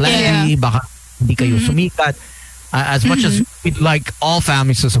your plan B? Baka hindi kayo sumikat. As much as we'd like all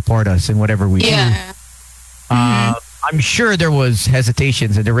families to support us in whatever we do. I'm sure there was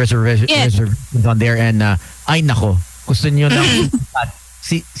hesitations and the reservations on there, and ay nako, gusto niyo na.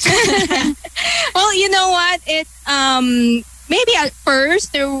 Well, you know what? It maybe at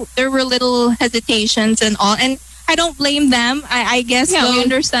first there were little hesitations and all, and I don't blame them. I guess we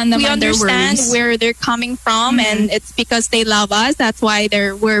understand them. We understand where they're coming from, and it's because they love us. That's why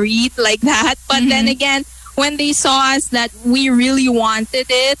they're worried like that. But then again, when they saw us that we really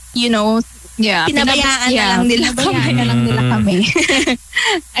wanted it, you know. Pinabayaan na lang nila kami.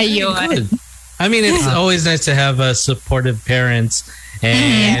 Ayun. I mean, it's always nice to have supportive parents,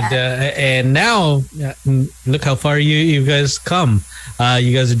 and now look how far you guys come.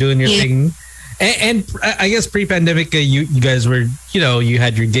 You guys are doing your thing, and I guess pre-pandemic you guys were, you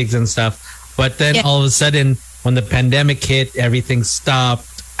had your gigs and stuff, but then all of a sudden when the pandemic hit, everything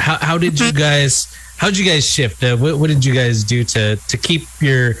stopped. How did you guys shift? What did you guys do to keep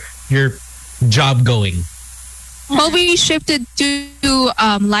your job going? Well, we shifted to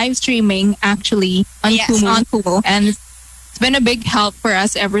live streaming actually on Kumu. And it's been a big help for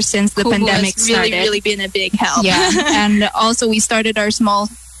us ever since the pandemic started. Really been a big help. Yeah. And also we started our small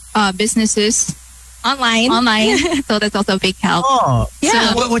businesses online. So that's also a big help. Oh,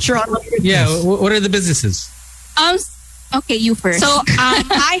 yeah. So what's your online business? Yeah, what are the businesses? Okay, you first. So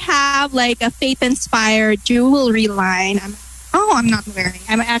I have like a faith-inspired jewelry line. I'm not wearing.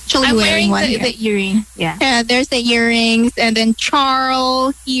 I'm actually wearing one. The earring. Yeah, there's the earrings, and then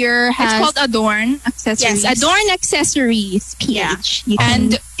Charles here has. It's called Adorn Accessories. Yes, Adorn Accessories PH. You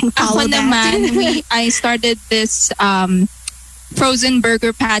can follow that. I started this frozen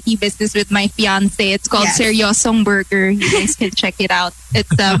burger patty business with my fiance. It's called Seriosong Burger. You guys can check it out. It's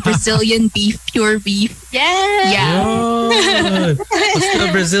Brazilian beef, pure beef. Yeah. What's the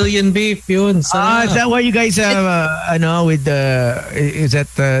Brazilian beef? Yun, is that why you guys have? With what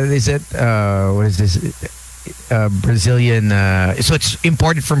is this? Brazilian. So it's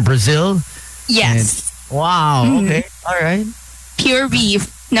imported from Brazil. Yes. And, wow. Okay. All right. Pure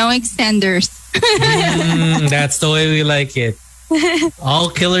beef. No extenders. That's the way we like it. All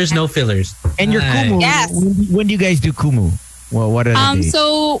killers, no fillers. And your Kumu. Yes. When do you guys do Kumu? Well, what are the days?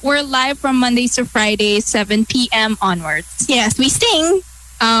 So we're live from Mondays to Fridays, 7 p.m. onwards. Yes, we sing.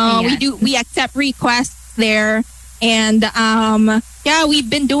 We accept requests there, and we've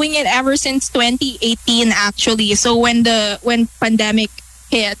been doing it ever since 2018 actually. So when pandemic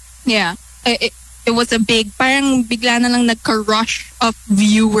hit, it was a big, parang bigla na lang nagka-rush of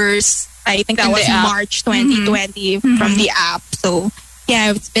viewers. I think that was March 2020 from the app. So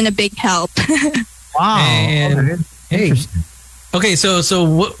it's been a big help. Wow. And, okay, so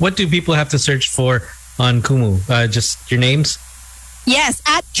what do people have to search for on Kumu? Just your names? Yes,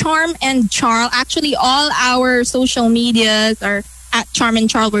 at Charm and Charl. Actually, all our social medias are at Charm and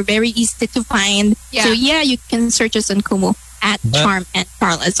Charl. We're very easy to find. Yeah. So you can search us on Kumu. at Charm and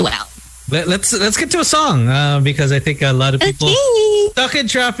Carl as well. Let's get to a song because I think a lot of people stuck in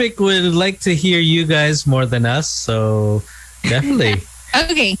traffic would like to hear you guys more than us. So definitely.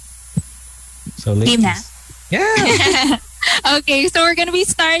 Okay. So ladies. Yeah. Okay, so we're gonna be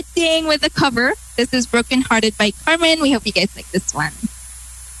starting with the cover. This is "Broken Hearted" by Carmen. We hope you guys like this one.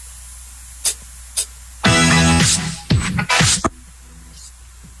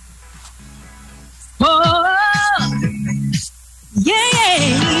 Oh,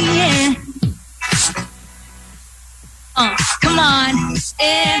 yeah. Come on.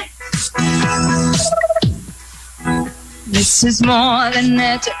 Yeah. This is more than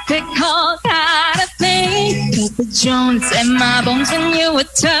a typical kind of thing. Got the Jones in my bones when you were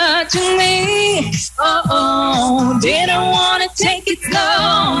touching me. Oh, didn't want to take it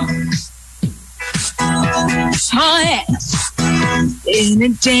slow. Oh, yeah. In the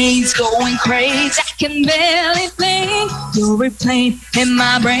days going crazy, I can barely think. You're replaying in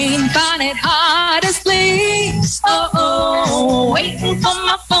my brain, find it hard to sleep. Oh, waiting for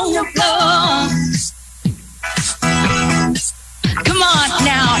my phone to blow. Come on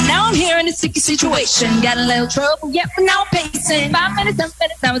now I'm here in a sticky situation. Got a little trouble, yeah, but now I'm pacing. 5 minutes, 10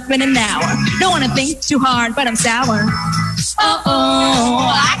 minutes, now it's been an hour. Don't wanna think too hard, but I'm sour.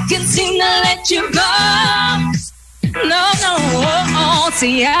 I can't seem to let you go. No,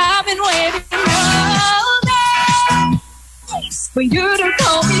 see, I've been waiting all day for you to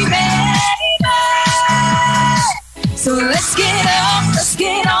call me baby. So let's get up, let's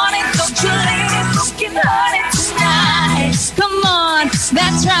get on it. Don't you leave it broken hearted tonight. Come on,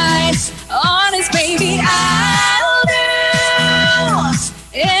 that's right. Honest, baby, I'll do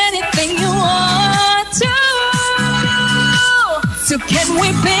anything you want to. So can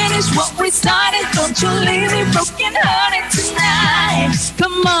we finish what we started? Don't you leave me broken hearted tonight.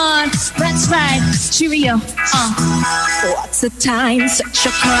 Come on, that's right. Cheerio. What's the time? Such a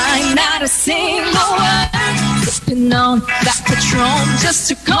crime, not a single word. Sipping on that Patron just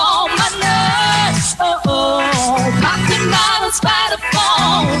to calm my nerves. Popping bottles by the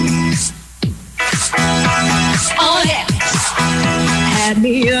phone. Oh yeah. Had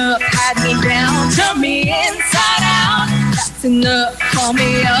me up, had me down, turn me inside out. That's enough, call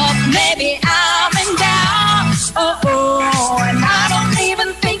me up, maybe I'm in doubt. And I don't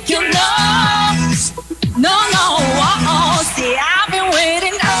even think you know. No, see, I've been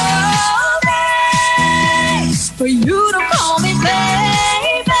waiting all day for you to call me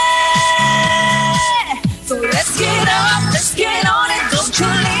baby. So let's get up, let's get on it. Don't you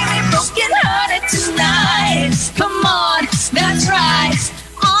leave me broken hearted tonight. Come on, that's right.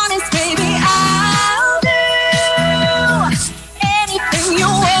 Honest, baby, I'll do anything you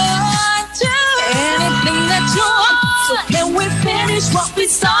want to. Anything that you want. So can we finish what we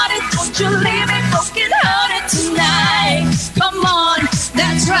started? Don't you leave me broken hearted tonight. Come on,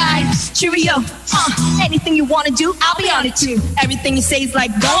 that's right. Cheerio. Anything you want to do, I'll be on it too. Everything you say is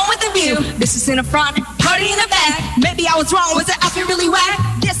like going with the view. This is in the front, party in the back. Maybe I was wrong, was the outfit really whack?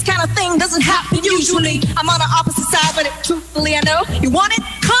 This kind of thing doesn't happen usually. I'm on the opposite side, but truthfully I know you want it,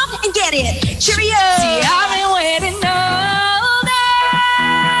 come and get it. Cheerio. See, I've been waiting all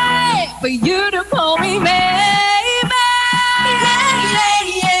day for you to call me baby.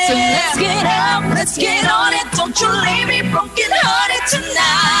 So let's get up, let's get on it. Don't you leave me broken hearted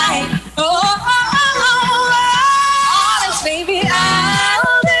tonight. Honest, baby,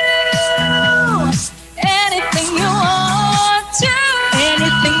 I'll do anything you want to.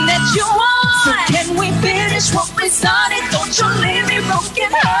 Anything that you want. So can we finish what we started? Don't you leave me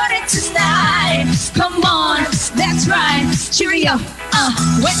broken hearted tonight. Come on, that's right. Cheerio.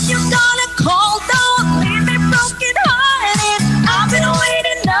 When you gonna call, don't leave me broken hearted. I've been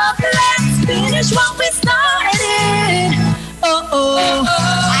waiting up, let's finish what we started.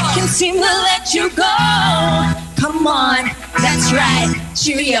 I can't seem to let you go. Come on, that's right.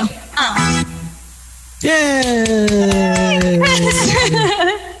 Cheerio. Yay!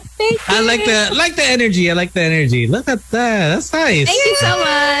 I like the energy. I like the energy. Look at that. That's nice. Thank you so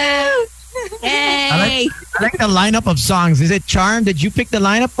much. Yay! I like the lineup of songs. Is it Charm? Did you pick the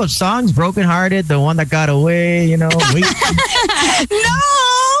lineup of songs? Broken Hearted, the one that got away, you know? No!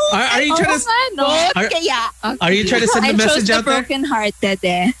 Are you trying to? Are you trying to send a message out there? Broken Hearted,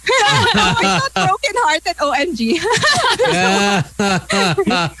 eh? I thought Broken Hearted. OMG.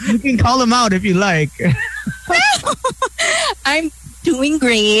 You can call them out if you like. I'm doing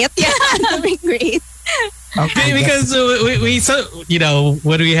great. Yeah, I'm doing great. Okay, because we so you know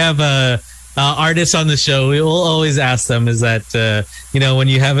when we have artists on the show, we will always ask them is that you know when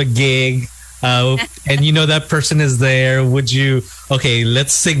you have a gig and you know that person is there, would you, okay,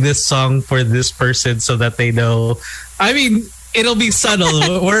 let's sing this song for this person so that they know? I mean, it'll be subtle.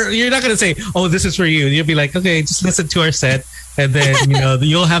 You're not going to say, oh, this is for you. You'll be like, okay, just listen to our set. And then, you know,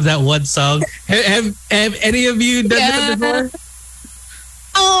 you'll have that one song. Have any of you done that before?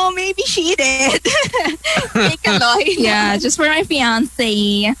 Oh, maybe she did. Take a look. Yeah, just for my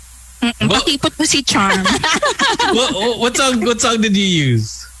fiance. Pakipot ko si Charm. What song did you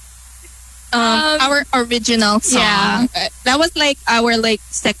use? Our original song. Yeah. That was like our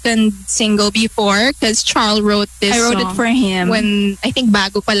second single before because Charles wrote this I wrote song it for him. when I think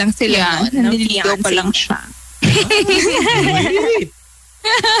bago pa lang sila. Yeah, Naliligaw pa lang siya.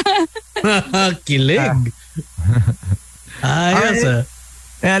 Kilig. Yes.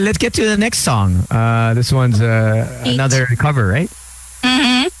 Let's get to the next song. This one's another cover, right?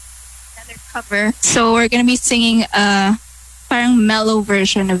 Mm-hmm. Another cover. So we're gonna be singing a parang mellow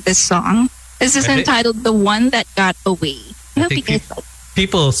version of this song. This is entitled "The One That Got Away." I hope you guys like.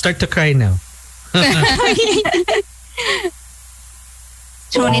 People start to cry now.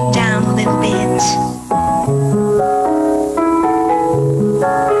 Tone it down a little bit.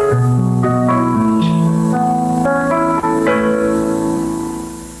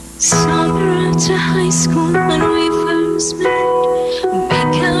 Summer after high school when we first met,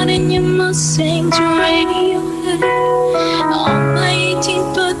 make out in your Mustang to Radiohead. On my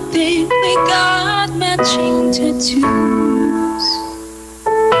 18th birthday, we got matching tattoos.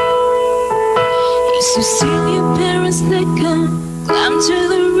 Used to steal your parents' liquor, climb to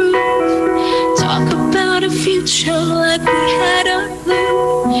the roof, talk about a future like we had a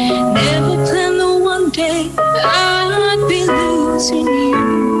clue. Never planned that one day I'd be losing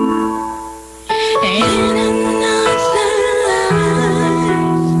you. In another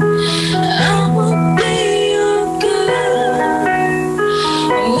life, I will be your girl.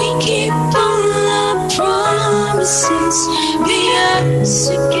 We keep all our promises, be us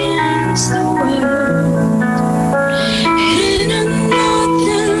against the world. In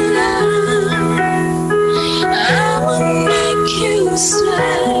another life, I will make you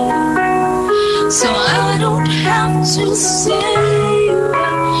stay, so I don't have to say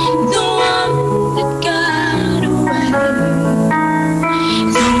the one that got away,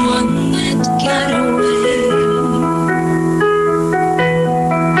 the one that got away.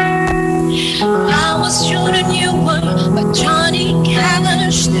 I was sure that you were like Johnny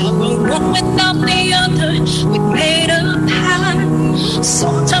Cash, never one without the other. We made a pact.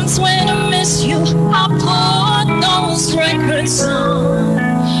 Sometimes when I miss you, I put those records on.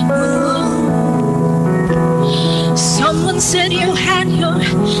 Someone said you had your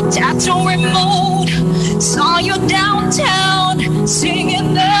tattoo removed. Saw you downtown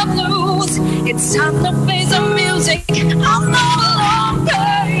singing the blues. It's time to face the music. I'm no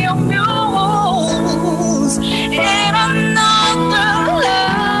longer your muse. In another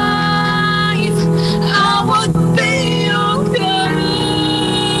life, I would be your girl.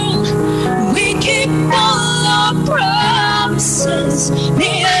 We keep all our promises,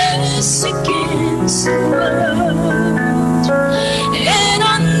 be us against the world. In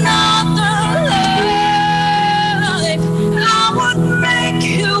another life, I would make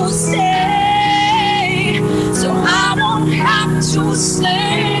you stay, so I don't have to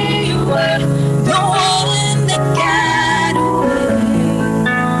say you were the one that got away,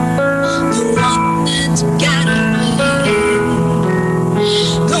 the one that got away,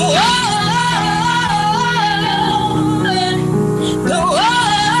 the one,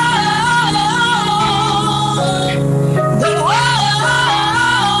 the one.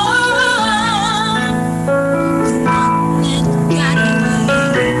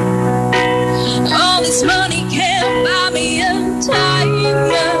 All this money can't buy me a time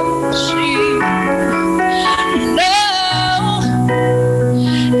machine. No,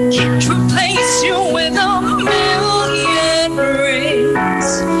 can't replace you with a million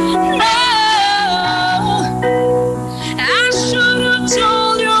rings. No, I should have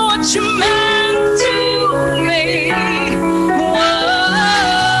told you what you meant to me.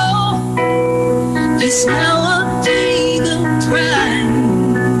 Whoa, this now I'll pay the price.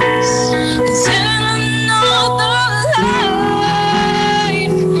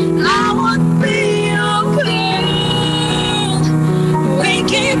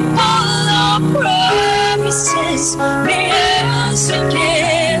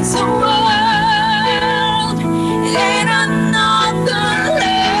 Against the world. In another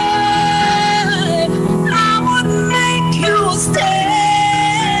life, I would make you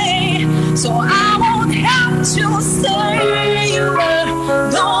stay, so I won't have to say you were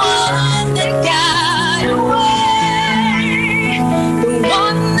the one that got away, the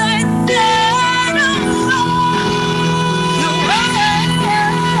one that got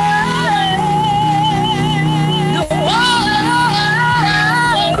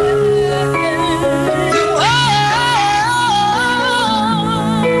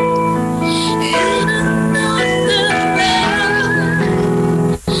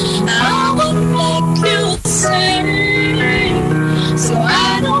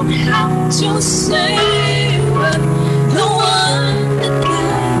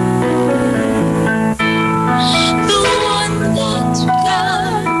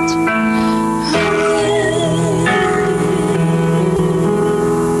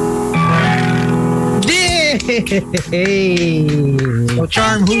Hey. So,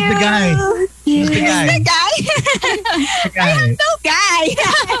 Charm, who's the guy? Who's the guy? The guy? I have no guy.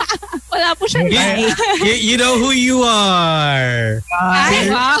 Wala po siyang guy. You know who you are. Ay,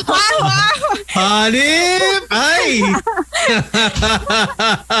 wow. Hanip! Ay!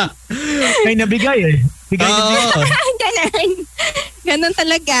 May nabigay eh. Ganon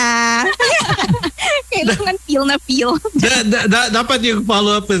talaga. Kailangan feel na feel. Dapat yung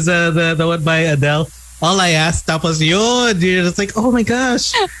follow-up is the one by Adele. All I asked, tapos yun. You're just like, oh my gosh.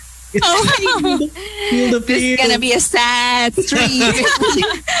 Feel the feel. This is gonna be a sad stream.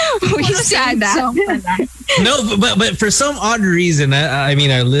 We sad song pala. No, but for some odd reason, I mean,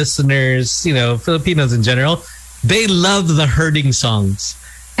 our listeners, you know, Filipinos in general, they love the herding songs.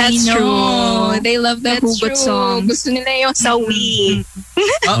 That's true. They love the hugot songs. Gusto nila yung sawi.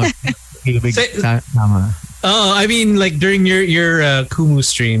 I mean, like during your Kumu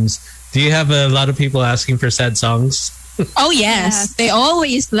streams, do you have a lot of people asking for sad songs? Oh yes. They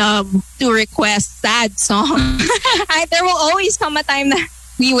always love to request sad songs. There will always come a time that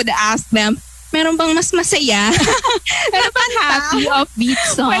we would ask them, meron bang mas masaya? Meron bang happy upbeat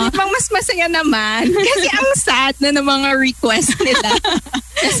song? Pwede bang mas masaya naman? Kasi ang sad na ng mga request nila.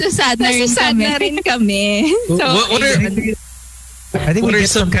 Nasasad na rin kami. So, I think we get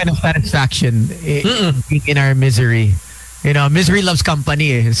some kind of satisfaction in our misery. You know, misery loves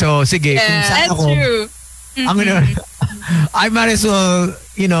company eh. So, sige. That's true. I might as well,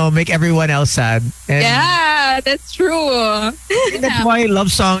 you know, make everyone else sad. And yeah, that's true. That's why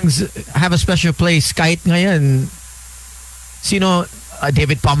love songs have a special place. Kahit ngayon, sino,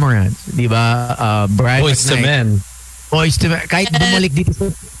 David Pomeranz, di ba? Brian Boyz II Men. Boyz II Men. Kahit bumalik dito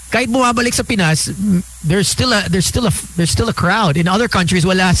kahit bumabalik sa Pinas, there's still a crowd. In other countries,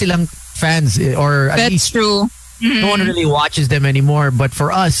 wala silang fans, or at that's least true. No one really watches them anymore. But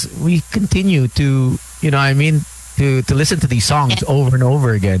for us, we continue to, you know what I mean, to listen to these songs over and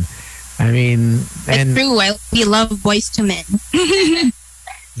over again. I mean, it's true. We love Boyz II Men.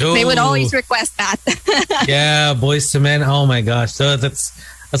 They would always request that. Yeah, Boyz II Men. Oh my gosh, so that's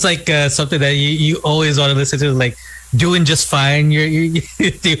like something that you always want to listen to. Like doing just fine. You're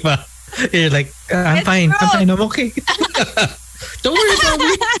like I'm fine. I'm okay. Don't worry about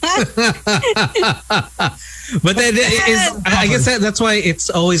me. But then I guess that's why it's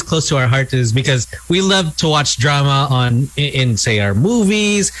always close to our heart, is because we love to watch drama in say our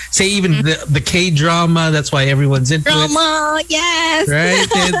movies, say even the K-drama. That's why everyone's into drama, yes. Right?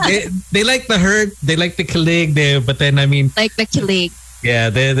 They like the hurt, they like the kilig, but then I mean, like the kilig. Yeah,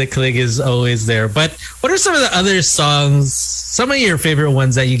 the kilig is always there. But what are some of the other songs? Some of your favorite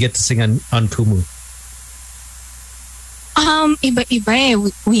ones that you get to sing on Kumu? Iba-iba eh.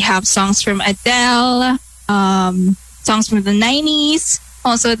 We have songs from Adele, songs from the 90s.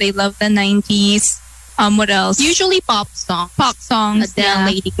 Also, they love the 90s. What else? Usually pop songs. Pop songs. Adele,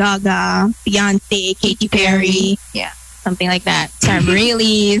 Lady Gaga, Beyonce, Katy Perry. Yeah, something like that. Sam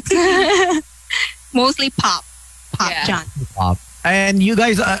Riley. Mostly pop. John. Pop. And you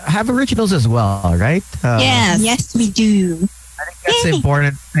guys have originals as well, right? Yes, we do. I think that's the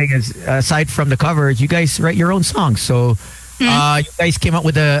important thing, is aside from the covers, you guys write your own songs. So you guys came up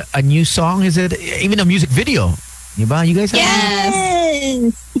with a new song. Is it even a music video? You guys have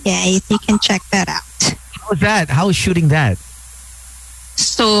Yes, you can check that out. How was that? How was shooting that?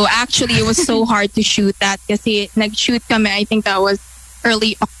 So actually, it was so hard to shoot that kasi nag-shoot kami, I think that was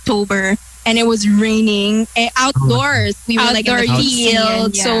early October. And it was raining outdoors. We were like in the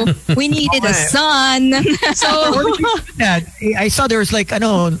field, so we needed a sun. So where did you do that? I saw there was like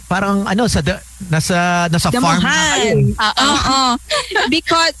parang nasa farm.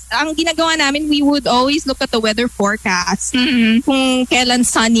 Because ang ginagawa namin, we would always look at the weather forecast. Kung kailan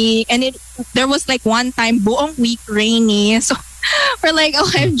sunny, and there was like one time buong week rainy. So we're like,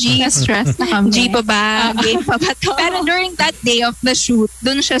 OMG, stress na kami. G pa ba? Game pa ba to? Pero during that day of the shoot,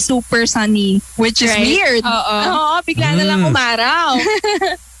 dun siya super sunny, which is weird. Oo, bigla na lang umaraw.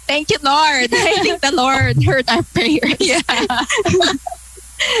 Thank you, Lord. I think the Lord heard our prayers. Yeah.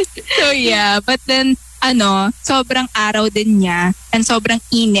 So yeah, but then sobrang araw din niya and sobrang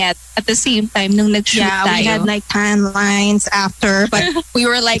init at the same time nung nag-shoot tayo. We had like tan lines after, but we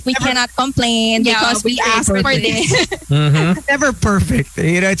were like, we cannot complain because we asked for this. It's never perfect.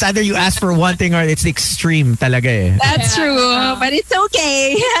 You know, it's either you ask for one thing or it's the extreme talaga eh. That's true, but it's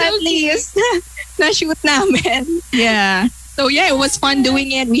okay. At least na-shoot namin. Yeah. So yeah, it was fun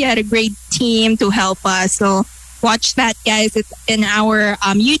doing it. We had a great team to help us. So watch that, guys. It's in our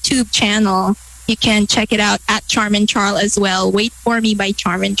YouTube channel. You can check it out at Charm and Charl as well. Wait for Me by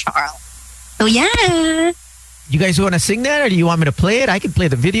Charm and Charl. So yeah. you guys want to sing that, or do you want me to play it? I can play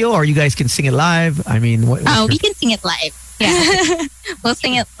the video, or you guys can sing it live. I mean, we can sing it live. Yeah, we'll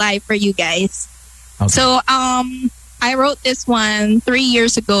sing it live for you guys. Okay. So, I wrote this one 3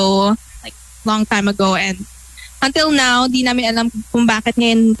 years ago, like long time ago, and until now, di namin alam kung bakit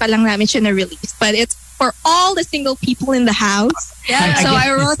ngayon pa lang namin siya na-release. But it's for all the single people in the house. Yeah. So I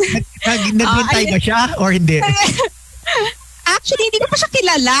wrote... Nagbintay ba siya or hindi? Actually, hindi ko pa siya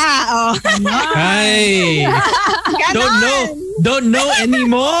kilala. Oh. Ay! Don't know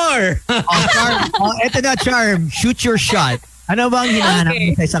anymore! Charm. Eto na, Charm. Shoot your shot. Ano bang hinahanap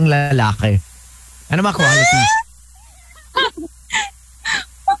mo sa isang lalaki? Ano ba qualities?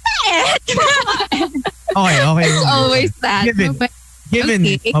 Okay. It's always that. Given.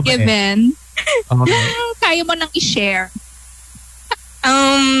 Okay, given. Okay. Kaya mo nang i-share.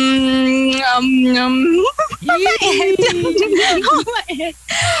 I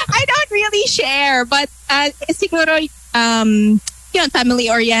don't really share, but siguro family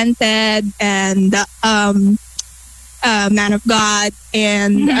oriented and man of God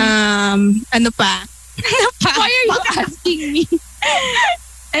and ano pa? Why are you asking me?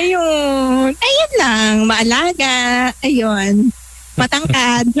 Ayun lang, maalaga, ayun.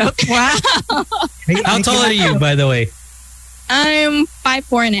 Matangkad. Wow. How tall are you, by the way? I'm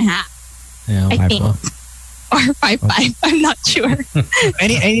 5'4.5". Yeah, I think. Or 5'5". I'm not sure.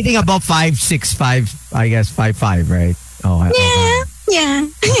 Anything above 5'6", 5, I guess 5'5", right? Oh, yeah.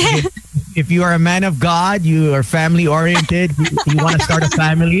 If you are a man of God, you are family oriented, you want to start a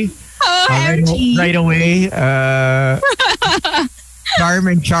family right away. Charm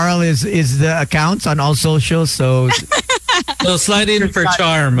and Charles is the accounts on all socials, so slide in for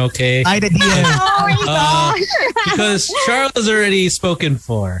Charm, okay? Slide a DM. Oh my gosh. Because Charles is already spoken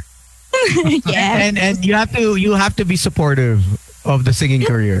for. Yeah. And you have to be supportive of the singing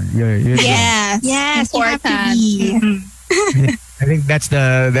career. Yes, you have to be. I think that's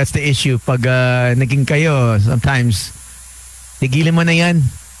the issue. Pag naging kayo, sometimes tigilin mo na yan.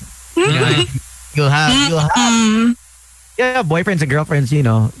 You'll have boyfriends and girlfriends,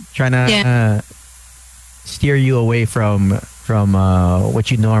 trying to steer you away from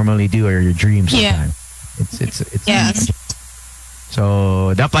what you normally do or your dreams sometimes. It's yes.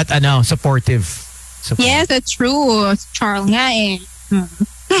 So dapat supportive. Yes, that's true. Charles nga eh.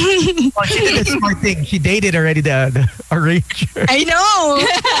 Oh, she did a smart thing. She dated already the arranger. I know.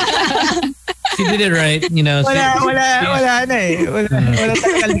 She did it right, Wala na eh. Wala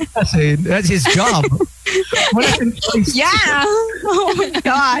talaga ligtas eh. That's his job. Wala siyang choice. Yeah. Oh my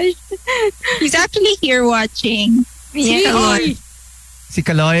gosh. He's actually here watching. Yeah, Kaloy. Si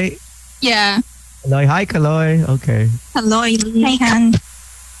Kaloy? Yeah. Kaloy. Hi, Kaloy. Okay. Kaloy. Hi,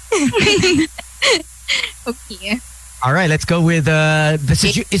 Okay. All right, let's go with this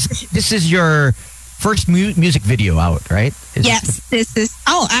is your first music video out, right? Yes, this is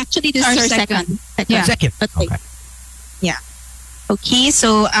actually this is our second. Yeah. Second. Okay. Yeah. Okay,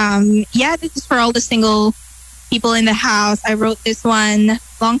 so this is for all the single people in the house. I wrote this one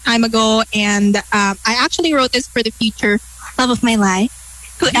long time ago, and I actually wrote this for the future love of my life,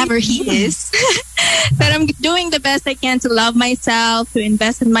 whoever he is. That I'm doing the best I can to love myself, to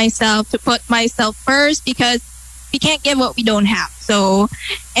invest in myself, to put myself first, because we can't give what we don't have. So,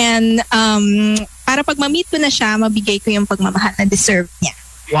 and para pag ma-meet ko na siya, mabigay ko yung pagmamahal na deserve niya.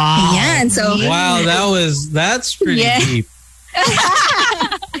 Wow. Ayan, so wow, that's pretty deep.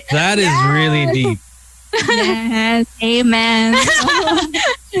 That is really deep. Yes, amen.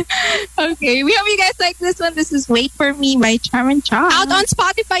 Okay, we hope you guys like this one. This is "Wait for Me" by Charm and Charles. Out on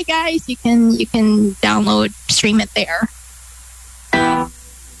Spotify, guys. You can download, stream it there.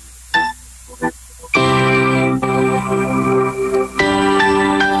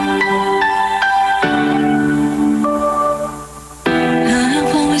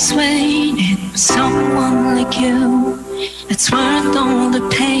 I've always waited for someone like you that's worth all the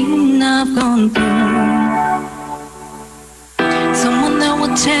pain I've gone through. Someone that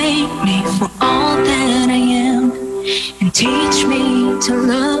will take me for all that I am and teach me to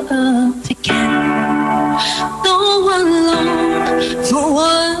love again. Though I long for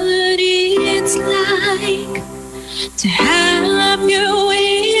what it's like to have you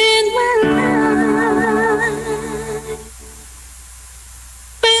in my life.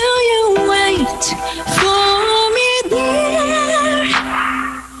 Will you wait for me there?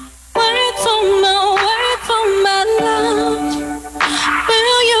 Wait for my love.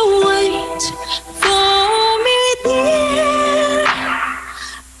 Will you wait for me there?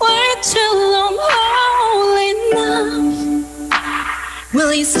 Wait till I'm whole enough.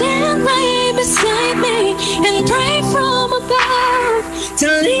 Will you stand right beside me and pray from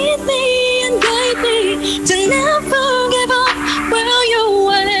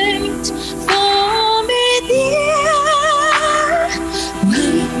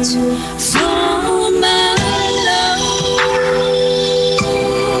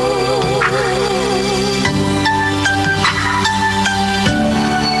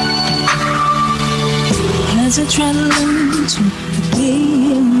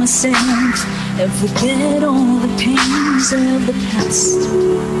myself and forget all the pains of the past.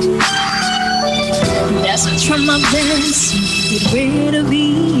 As I try my best to get rid of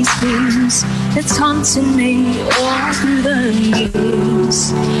these fears that's haunting me all through the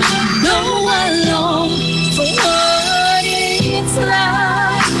years. Though I long for what it's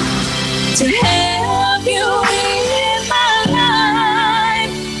like to have you in my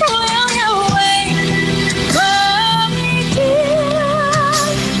life, will you wait for me, dear?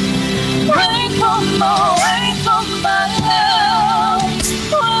 Wait for more, wait for my love.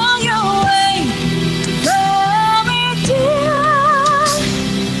 Will you wait for me, dear?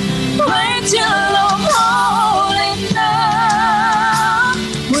 Wait till I'm holding now.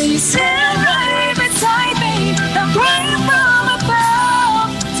 Will you stand right beside me and pray from above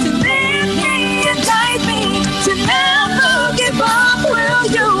to lead me and guide me to never give up? Will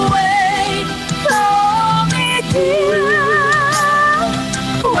you wait for me, dear?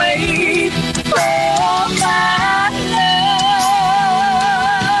 Wait for my love.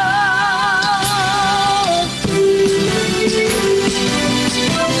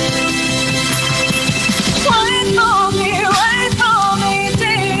 Wait for me,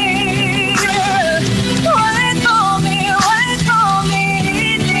 dear. Wait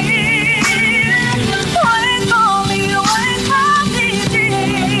for me, dear.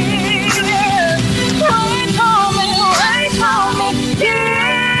 Wait for me, dear.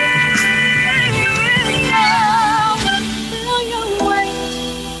 Wait for me, dear. Will you wait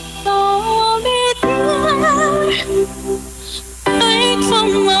for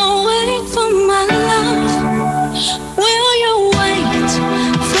me, dear? Wait for my love. Will you wait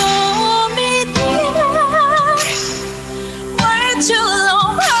for me, dear? Wait till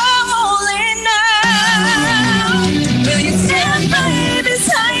I'm holding now. Will you stand right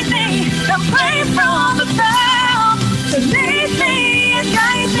beside me and pray from above to lead me and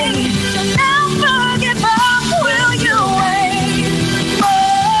guide me to never give up? Will you wait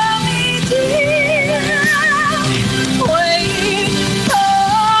for me, dear? Wait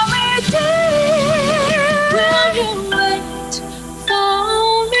for me, dear. Will you wait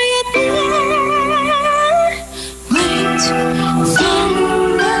for me, dear? Wait for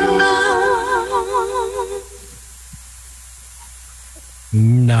my love.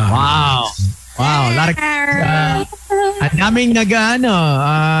 No. Wow. Wow. A lot of, ang daming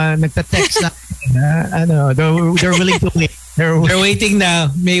nagta-text na, they're willing to wait. They're waiting now.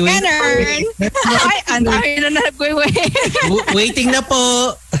 May wait. Ganun. Ay, ang dami na nag-wait. Waiting na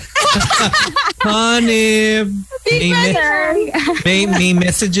po. Hanip. May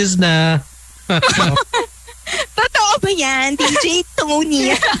messages na. Totoo ba yan? DJ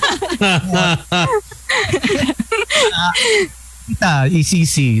Tony.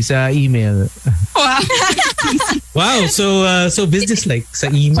 ECC sa email. Wow, so business-like sa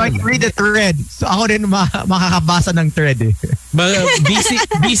email. So I can read the thread. So ako rin makakabasa ng thread eh.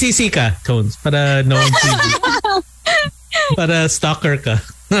 BCC ka, Tones, para no one sees you. Para stalker ka.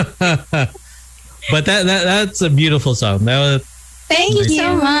 But that's a beautiful song. Thank you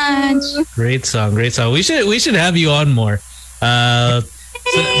so much. Great song. We should have you on more.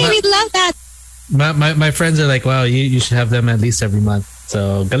 We'd love that. My friends are like, wow, you should have them at least every month.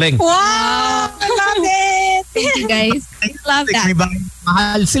 So, galing. Wow! I love it! Thank you, guys. Love that.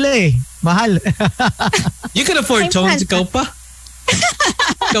 Mahal sila eh. Mahal. You can afford Tones. Ikaw pa.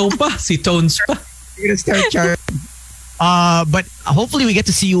 Si Tones pa. You're gonna start charging. But hopefully we get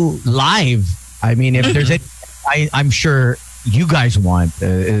to see you live. I mean, if there's I'm sure you guys want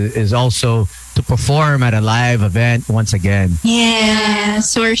is also to perform at a live event once again.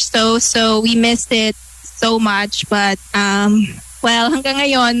 Yes, we're so we missed it so much, but well, hanggang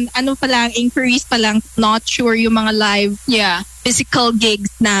ngayon, inquiries pa lang, not sure yung mga live physical gigs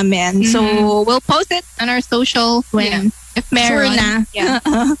namin. Mm-hmm. So we'll post it on our social when if meron na. Yeah.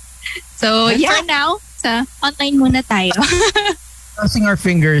 So for now, sa online muna tayo. Crossing our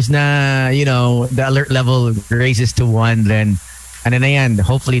fingers na, the alert level raises to 1, then ano na yan,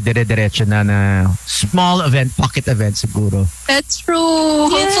 hopefully dire-diretso na small event, pocket event siguro. That's true.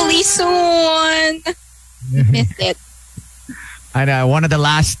 Yeah. Hopefully soon. Missed it. And one of the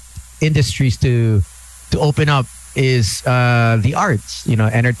last industries to open up is the arts,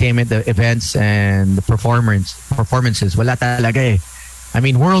 entertainment, the events and the performances. Wala talaga eh. I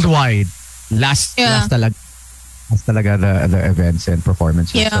mean, worldwide, last talaga the events and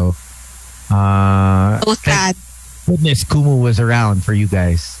performances. Yeah. So, so sad. Goodness, Kumu was around for you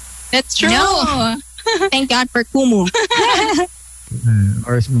guys. That's true. No. Thank God for Kumu.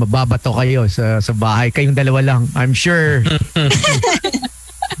 Or mababato kayo sa bahay. Kayong dalawa lang. I'm sure.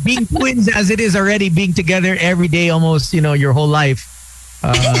 Being twins as it is already, being together every day almost, your whole life.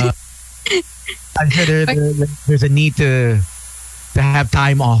 I'm sure there's a need to have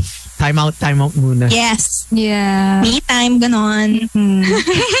time off. Time out muna. Yes. Yeah. Me time, ganon.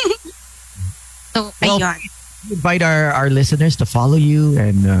 So, Well, ayun. invite our listeners to follow you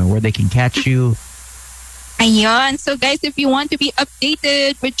and where they can catch you. Ayun. So guys, if you want to be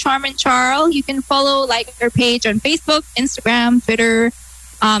updated with Charm and Charl, you can like our page on Facebook, Instagram, Twitter.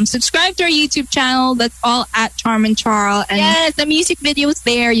 Subscribe to our YouTube channel. That's all at Charm and Charl. And yes, the music video's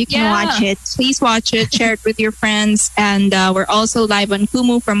there. You can watch it. Please watch it. Share it with your friends. And we're also live on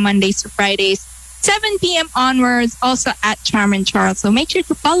Kumu from Mondays to Fridays, 7 p.m. onwards. Also at Charm and Charl. So make sure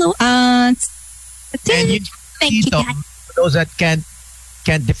to follow us. That's it. Thank you, guys. For those that can't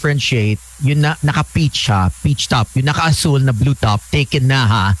differentiate, yung naka-peach ha, peach top, yung naka-asul na blue top, taken na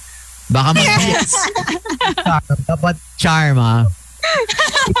ha. Baka Yes. Dapat Charm ha.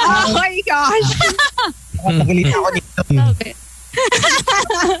 Oh my gosh. Nagalita ako nito. Okay.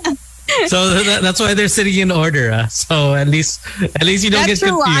 So that's why they're sitting in order. So at least you don't That's get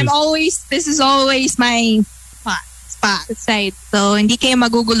true. confused. This is always my spot side. So hindi kayo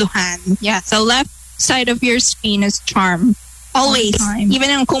maguguluhan. Yeah. So left side of your screen is Charm. Always. Even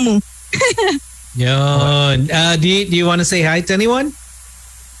in Kumu. Yun. Do you want to say hi to anyone?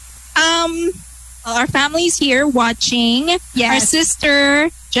 Our family's here watching. Yes. Our sister,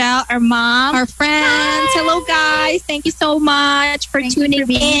 Jal, our mom, our friends. Hi. Hello, guys. Thank you so much for tuning in.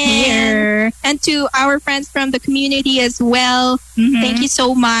 Here. And to our friends from the community as well. Mm-hmm. Thank you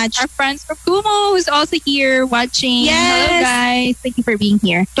so much. Our friends from Kumu who's also here watching. Yes. Hello, guys. Thank you for being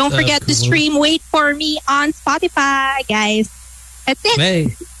here. Don't forget to stream Wait For Me on Spotify, guys. That's it.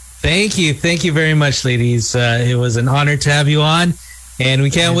 Hey, thank you very much, ladies. It was an honor to have you on, and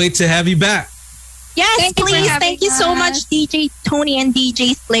we can't wait to have you back. Yes, please. Thank you so much, DJ Tony and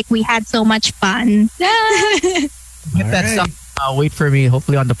DJ Slick. We had so much fun. Get that song. Wait For Me,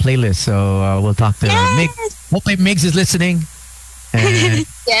 hopefully on the playlist. So we'll talk to Migs. Hopefully Migs is listening. And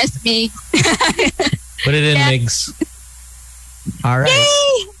yes, Migs. Put it in, Migs. All right.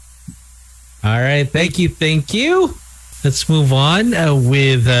 Yay! All right. Thank you. Let's move on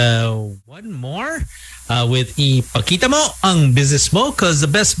with one more. With Ipakita Mo ang business mo, because the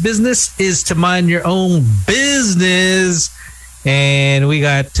best business is to mind your own business. And we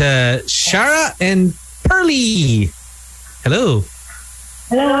got Shara and Pearly. Hello.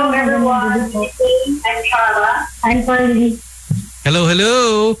 Hello, everyone. I'm Shara. I'm Pearly. Hello.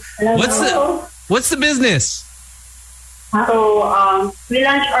 Hello. What's the business? So we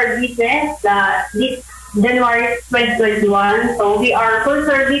launched our business this January 2021. So we are full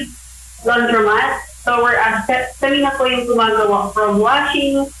service laundromat. So we're kami na po yung gumagawa from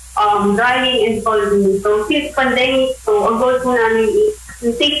washing, drying, and folding. So since pandemic, so ang goal po namin is to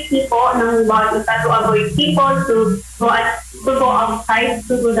safety po ng bawat isa to avoid people to go outside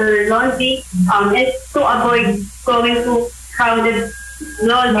to do their laundry, and to avoid going to crowded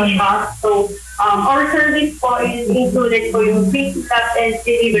laundry shops. So our service po is included po yung free pickup and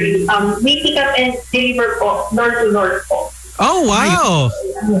delivery. May pickup and deliver po, door to door po. Oh, wow.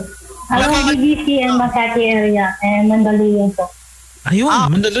 Alam BGC and Makati area and Mandaluyong po. Ayun,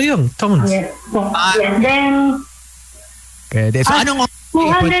 Mandaluyong. Tama. Yes po. Yes. Then, so anong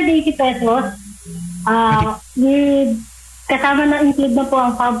 280 pesos. Kasama na include na po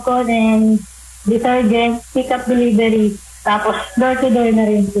ang popcorn and detergent, pick-up delivery. Tapos door-to-door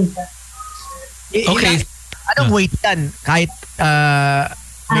na rin po siya. Okay. Anong weight yan? Kahit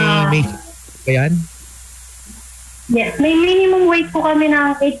may yan? Yes, may minimum weight po kami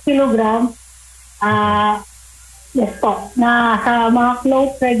ng 8 kilogram. Yes po, na sa mga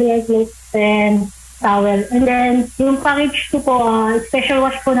clothes, regular clothes, and towel. And then, yung package ko po, special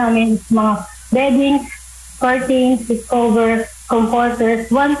wash po namin is mga beddings, curtains, seat cover,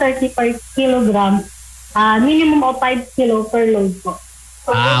 comforters, 130 per kilogram. Minimum of 5 kilo per load po.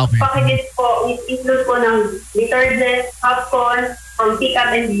 So, okay. Packages po, include po ng detergent, popcorn, from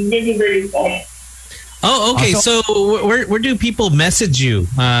pick-up and delivery po. Oh, okay. So where do people message you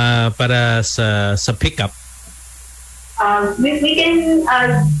para sa pickup? They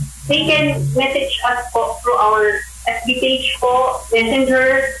can message us po through our FB page po,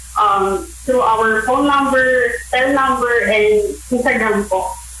 Messenger, through our phone number, cell number, and Instagram po.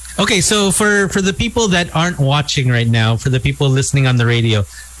 Okay, so for the people that aren't watching right now, for the people listening on the radio,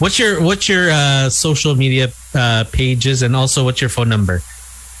 what's your social media pages, and also what's your phone number?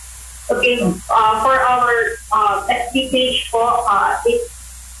 Okay, for our FB page po, it's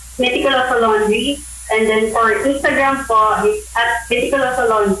Meticuloso Laundry. And then for Instagram po, it's at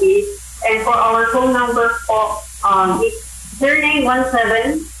Meticuloso Laundry. And for our phone number po, it's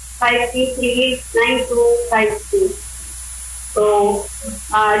 0917-533-9252. So,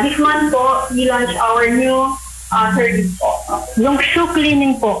 this month po, we launch our new service po. Yung shoe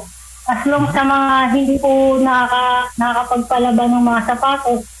cleaning po. As long sa mga hindi po nakakapagpalaba ng mga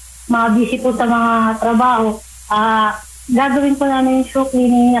sapatos, mga busy po sa mga trabaho, gagawin po namin yung shoe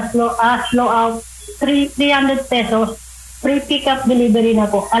cleaning as low out 300 pesos. Free pick-up delivery na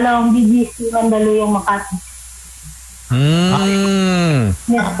po. Along BGC, Mandaluyong, Makati.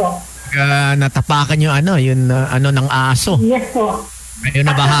 Yes po. Natapakan yung ng aso. Yes po. Kayo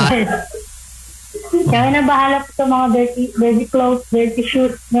na bahala. Kaya na bahala po sa mga dirty clothes, dirty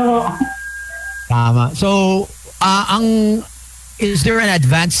shoes. No. Tama. So, is there an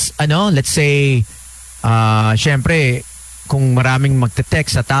advance, let's say, syempre, kung maraming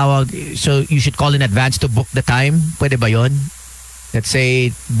magte-text sa tawag, so you should call in advance to book the time. Pwede ba yun? Let's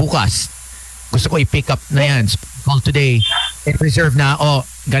say, bukas. Gusto ko i-pick up na yan. So, call today. And reserve na,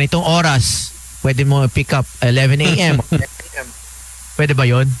 ganitong oras. Pwede mo pick up 11 a.m. Pwede ba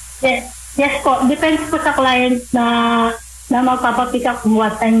yun? Yes po. Depends po sa client na magpapapick up kung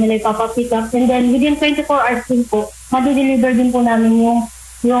what time nila ipapapick up. And then within 24 hours din po, madideliver din po namin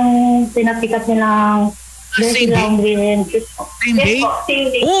yung pinapick up nilang dirty laundry and shoes po. Same day?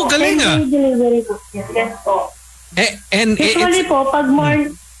 Same day. Oh, galing ah. Same day delivery po. Yes po. And usually po, pag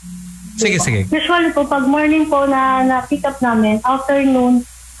morning, sige. Usually po, pag morning po na pick up namin, afternoon,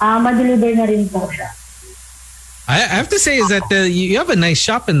 ma-deliver na rin po siya. I have to say is that you have a nice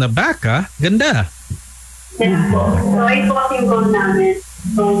shop in the back, Ganda. Yes po. So, ay po kasi yung goal namin.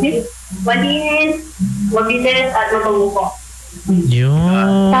 So, malinis, mabilis, at mabango po.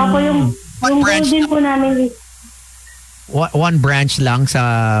 Yun. Tapos yung goal din po namin is one branch lang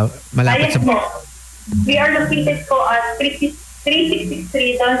sa malapit yes sa... po. We are located po at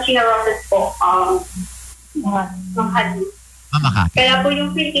 363 Don China Roses po. Makati. Makati. Kaya po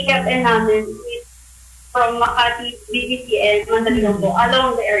yung free ticket namin is from Makati, BBC, and Mandaluyong po,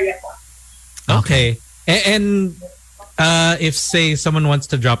 along the area po. Okay. And if, say, someone wants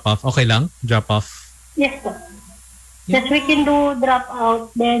to drop off, okay lang? Drop off? yes po. Yes, we can do drop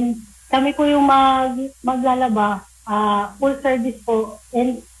out. Then kami po yung maglalaba, full service po.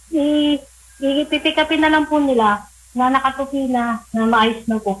 And i-pick upin na lang po nila na nakatupi na maayos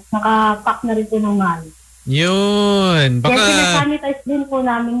na po. Nakapack na rin po ng maayos. Yun. Baka... Kaya sinasanitize din po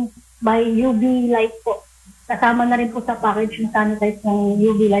namin by UV light po. Kasama na rin po sa package yung sanitize ng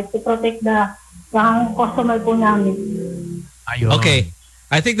UV light to protect the customer po namin. Ayun. Okay.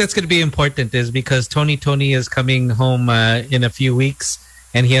 I think that's going to be important is because Tony is coming home in a few weeks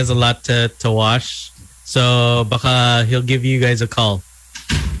and he has a lot to wash. So baka he'll give you guys a call.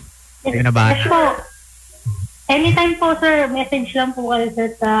 Yes po. Anytime po, sir, message lang po kayo,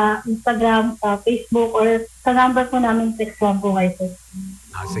 sir, sa Instagram, sa Facebook, or sa number po namin, text lang po kayo, sir.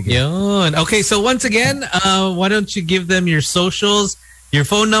 Yun. Okay, so once again, why don't you give them your socials, your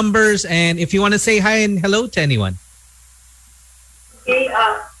phone numbers, and if you want to say hi and hello to anyone. Okay,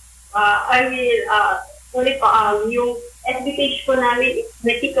 I will, yung FB page po namin is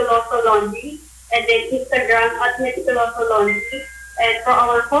Meticuloso Laundry, and then Instagram at Meticuloso Laundry, and for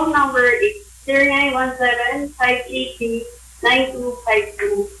our phone number is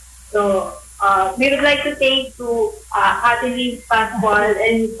 0917-583-9252. So, we would like to thank to Ate Liz Pascual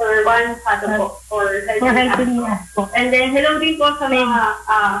and Sir Juan Sato for helping us. And then, hello din po sa mga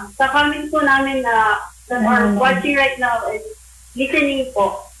sa comments po namin that are watching right now and listening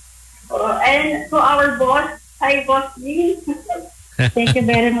po. And to our boss, hi Boss Lee. Thank you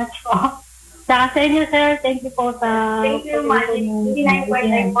very much po. Saka sa inyo, sir, thank you po sa... Thank you, Magic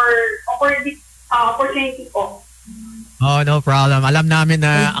 89.9 for this opportunity po. Oh, no problem. Alam namin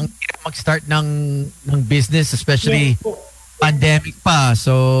na ang hirap mag-start ng business, especially pandemic pa.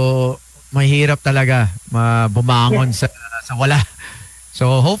 So, mahirap talaga bumangon sa wala.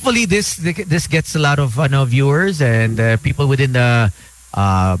 So, hopefully this gets a lot of viewers and people within the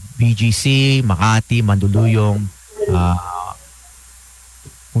BGC, Makati, Mandaluyong,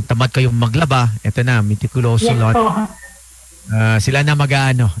 kung tamad kayong maglaba, eto na, Meticuloso Laundry. Sila na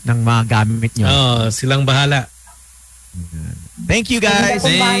mag-ano ng mga gamit nyo. Silang bahala. Thank you, guys.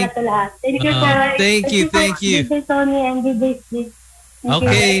 Thank you, sir. Thank you. DJ Tony and DJ Steve.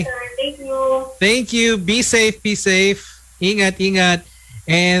 Okay. Thank you. Thank you. Be safe. Ingat.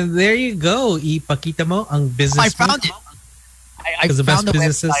 And there you go. Ipakita mo ang business. I found it. I found the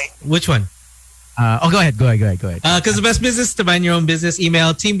website. Which one? Go ahead. Because the best business to mind your own business,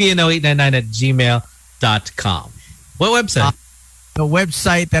 email teambno899@gmail.com. What website? The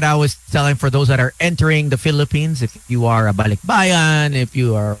website that I was telling for those that are entering the Philippines, if you are a balikbayan, if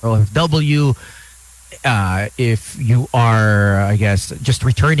you are OFW, if you are, I guess, just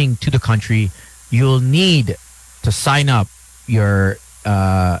returning to the country, you'll need to sign up your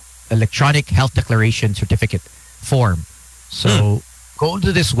electronic health declaration certificate form. So go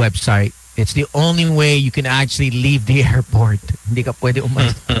to this website. It's the only way you can actually leave the airport. Hindi ka pwede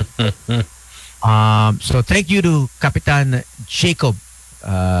umalis. So thank you to Kapitan Jacob.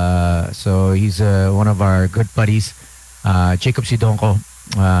 So he's one of our good buddies. Jacob Sidonko.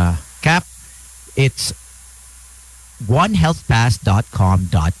 Cap, it's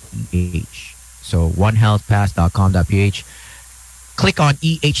onehealthpass.com.ph. So onehealthpass.com.ph. Click on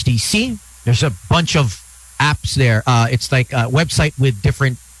EHDC. There's a bunch of apps there. It's like a website with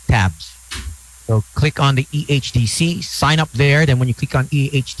different tabs. So click on the EHDC, sign up there. Then when you click on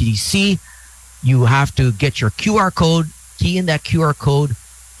EHDC, you have to get your QR code, key in that QR code,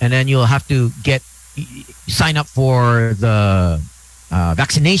 and then you'll have to sign up for the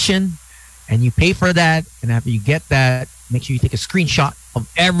vaccination, and you pay for that. And after you get that, make sure you take a screenshot of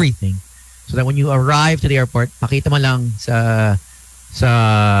everything so that when you arrive to the airport, pakita mo lang sa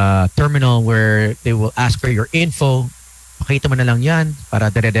terminal where they will ask for your info. Pakita mo na lang yan para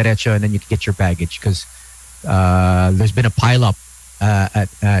dire-diretso, and then you can get your baggage because there's been a pile-up at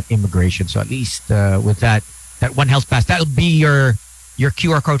immigration. So at least with that One Health Pass, that'll be your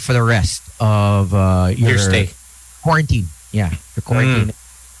QR code for the rest of your stay. Quarantine. Yeah, your quarantine.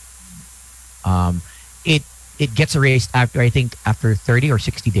 It gets erased after 30 or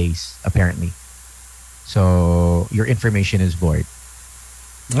 60 days, apparently. So your information is void.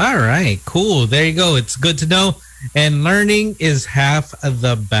 All right, cool. There you go. It's good to know. And learning is half of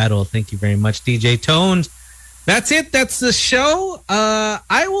the battle. Thank you very much, DJ Tones. That's it. That's the show.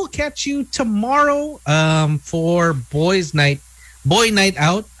 I will catch you tomorrow for Boy Night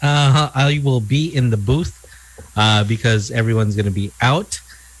Out. I will be in the booth because everyone's going to be out.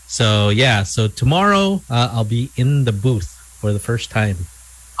 So, yeah. So tomorrow I'll be in the booth for the first time.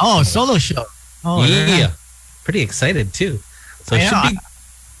 Oh, solo show. Oh, yeah. Pretty excited, too. So it should be...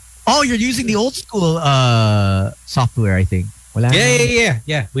 Oh, you're using the old school software, I think.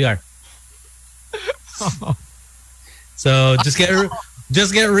 Yeah, we are. So just get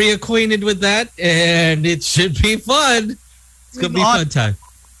reacquainted with that, and it should be fun. It's gonna be a fun time.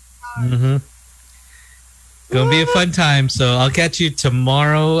 It's gonna be a fun time. So I'll catch you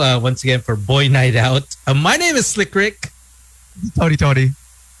tomorrow once again for Boy Night Out. My name is Slick Rick. Tony.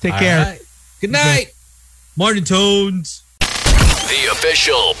 Take care. Right. Good night. Morning, Tones. The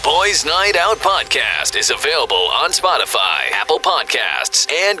official Boys Night Out podcast is available on Spotify, Apple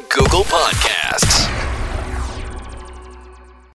Podcasts, and Google Podcasts.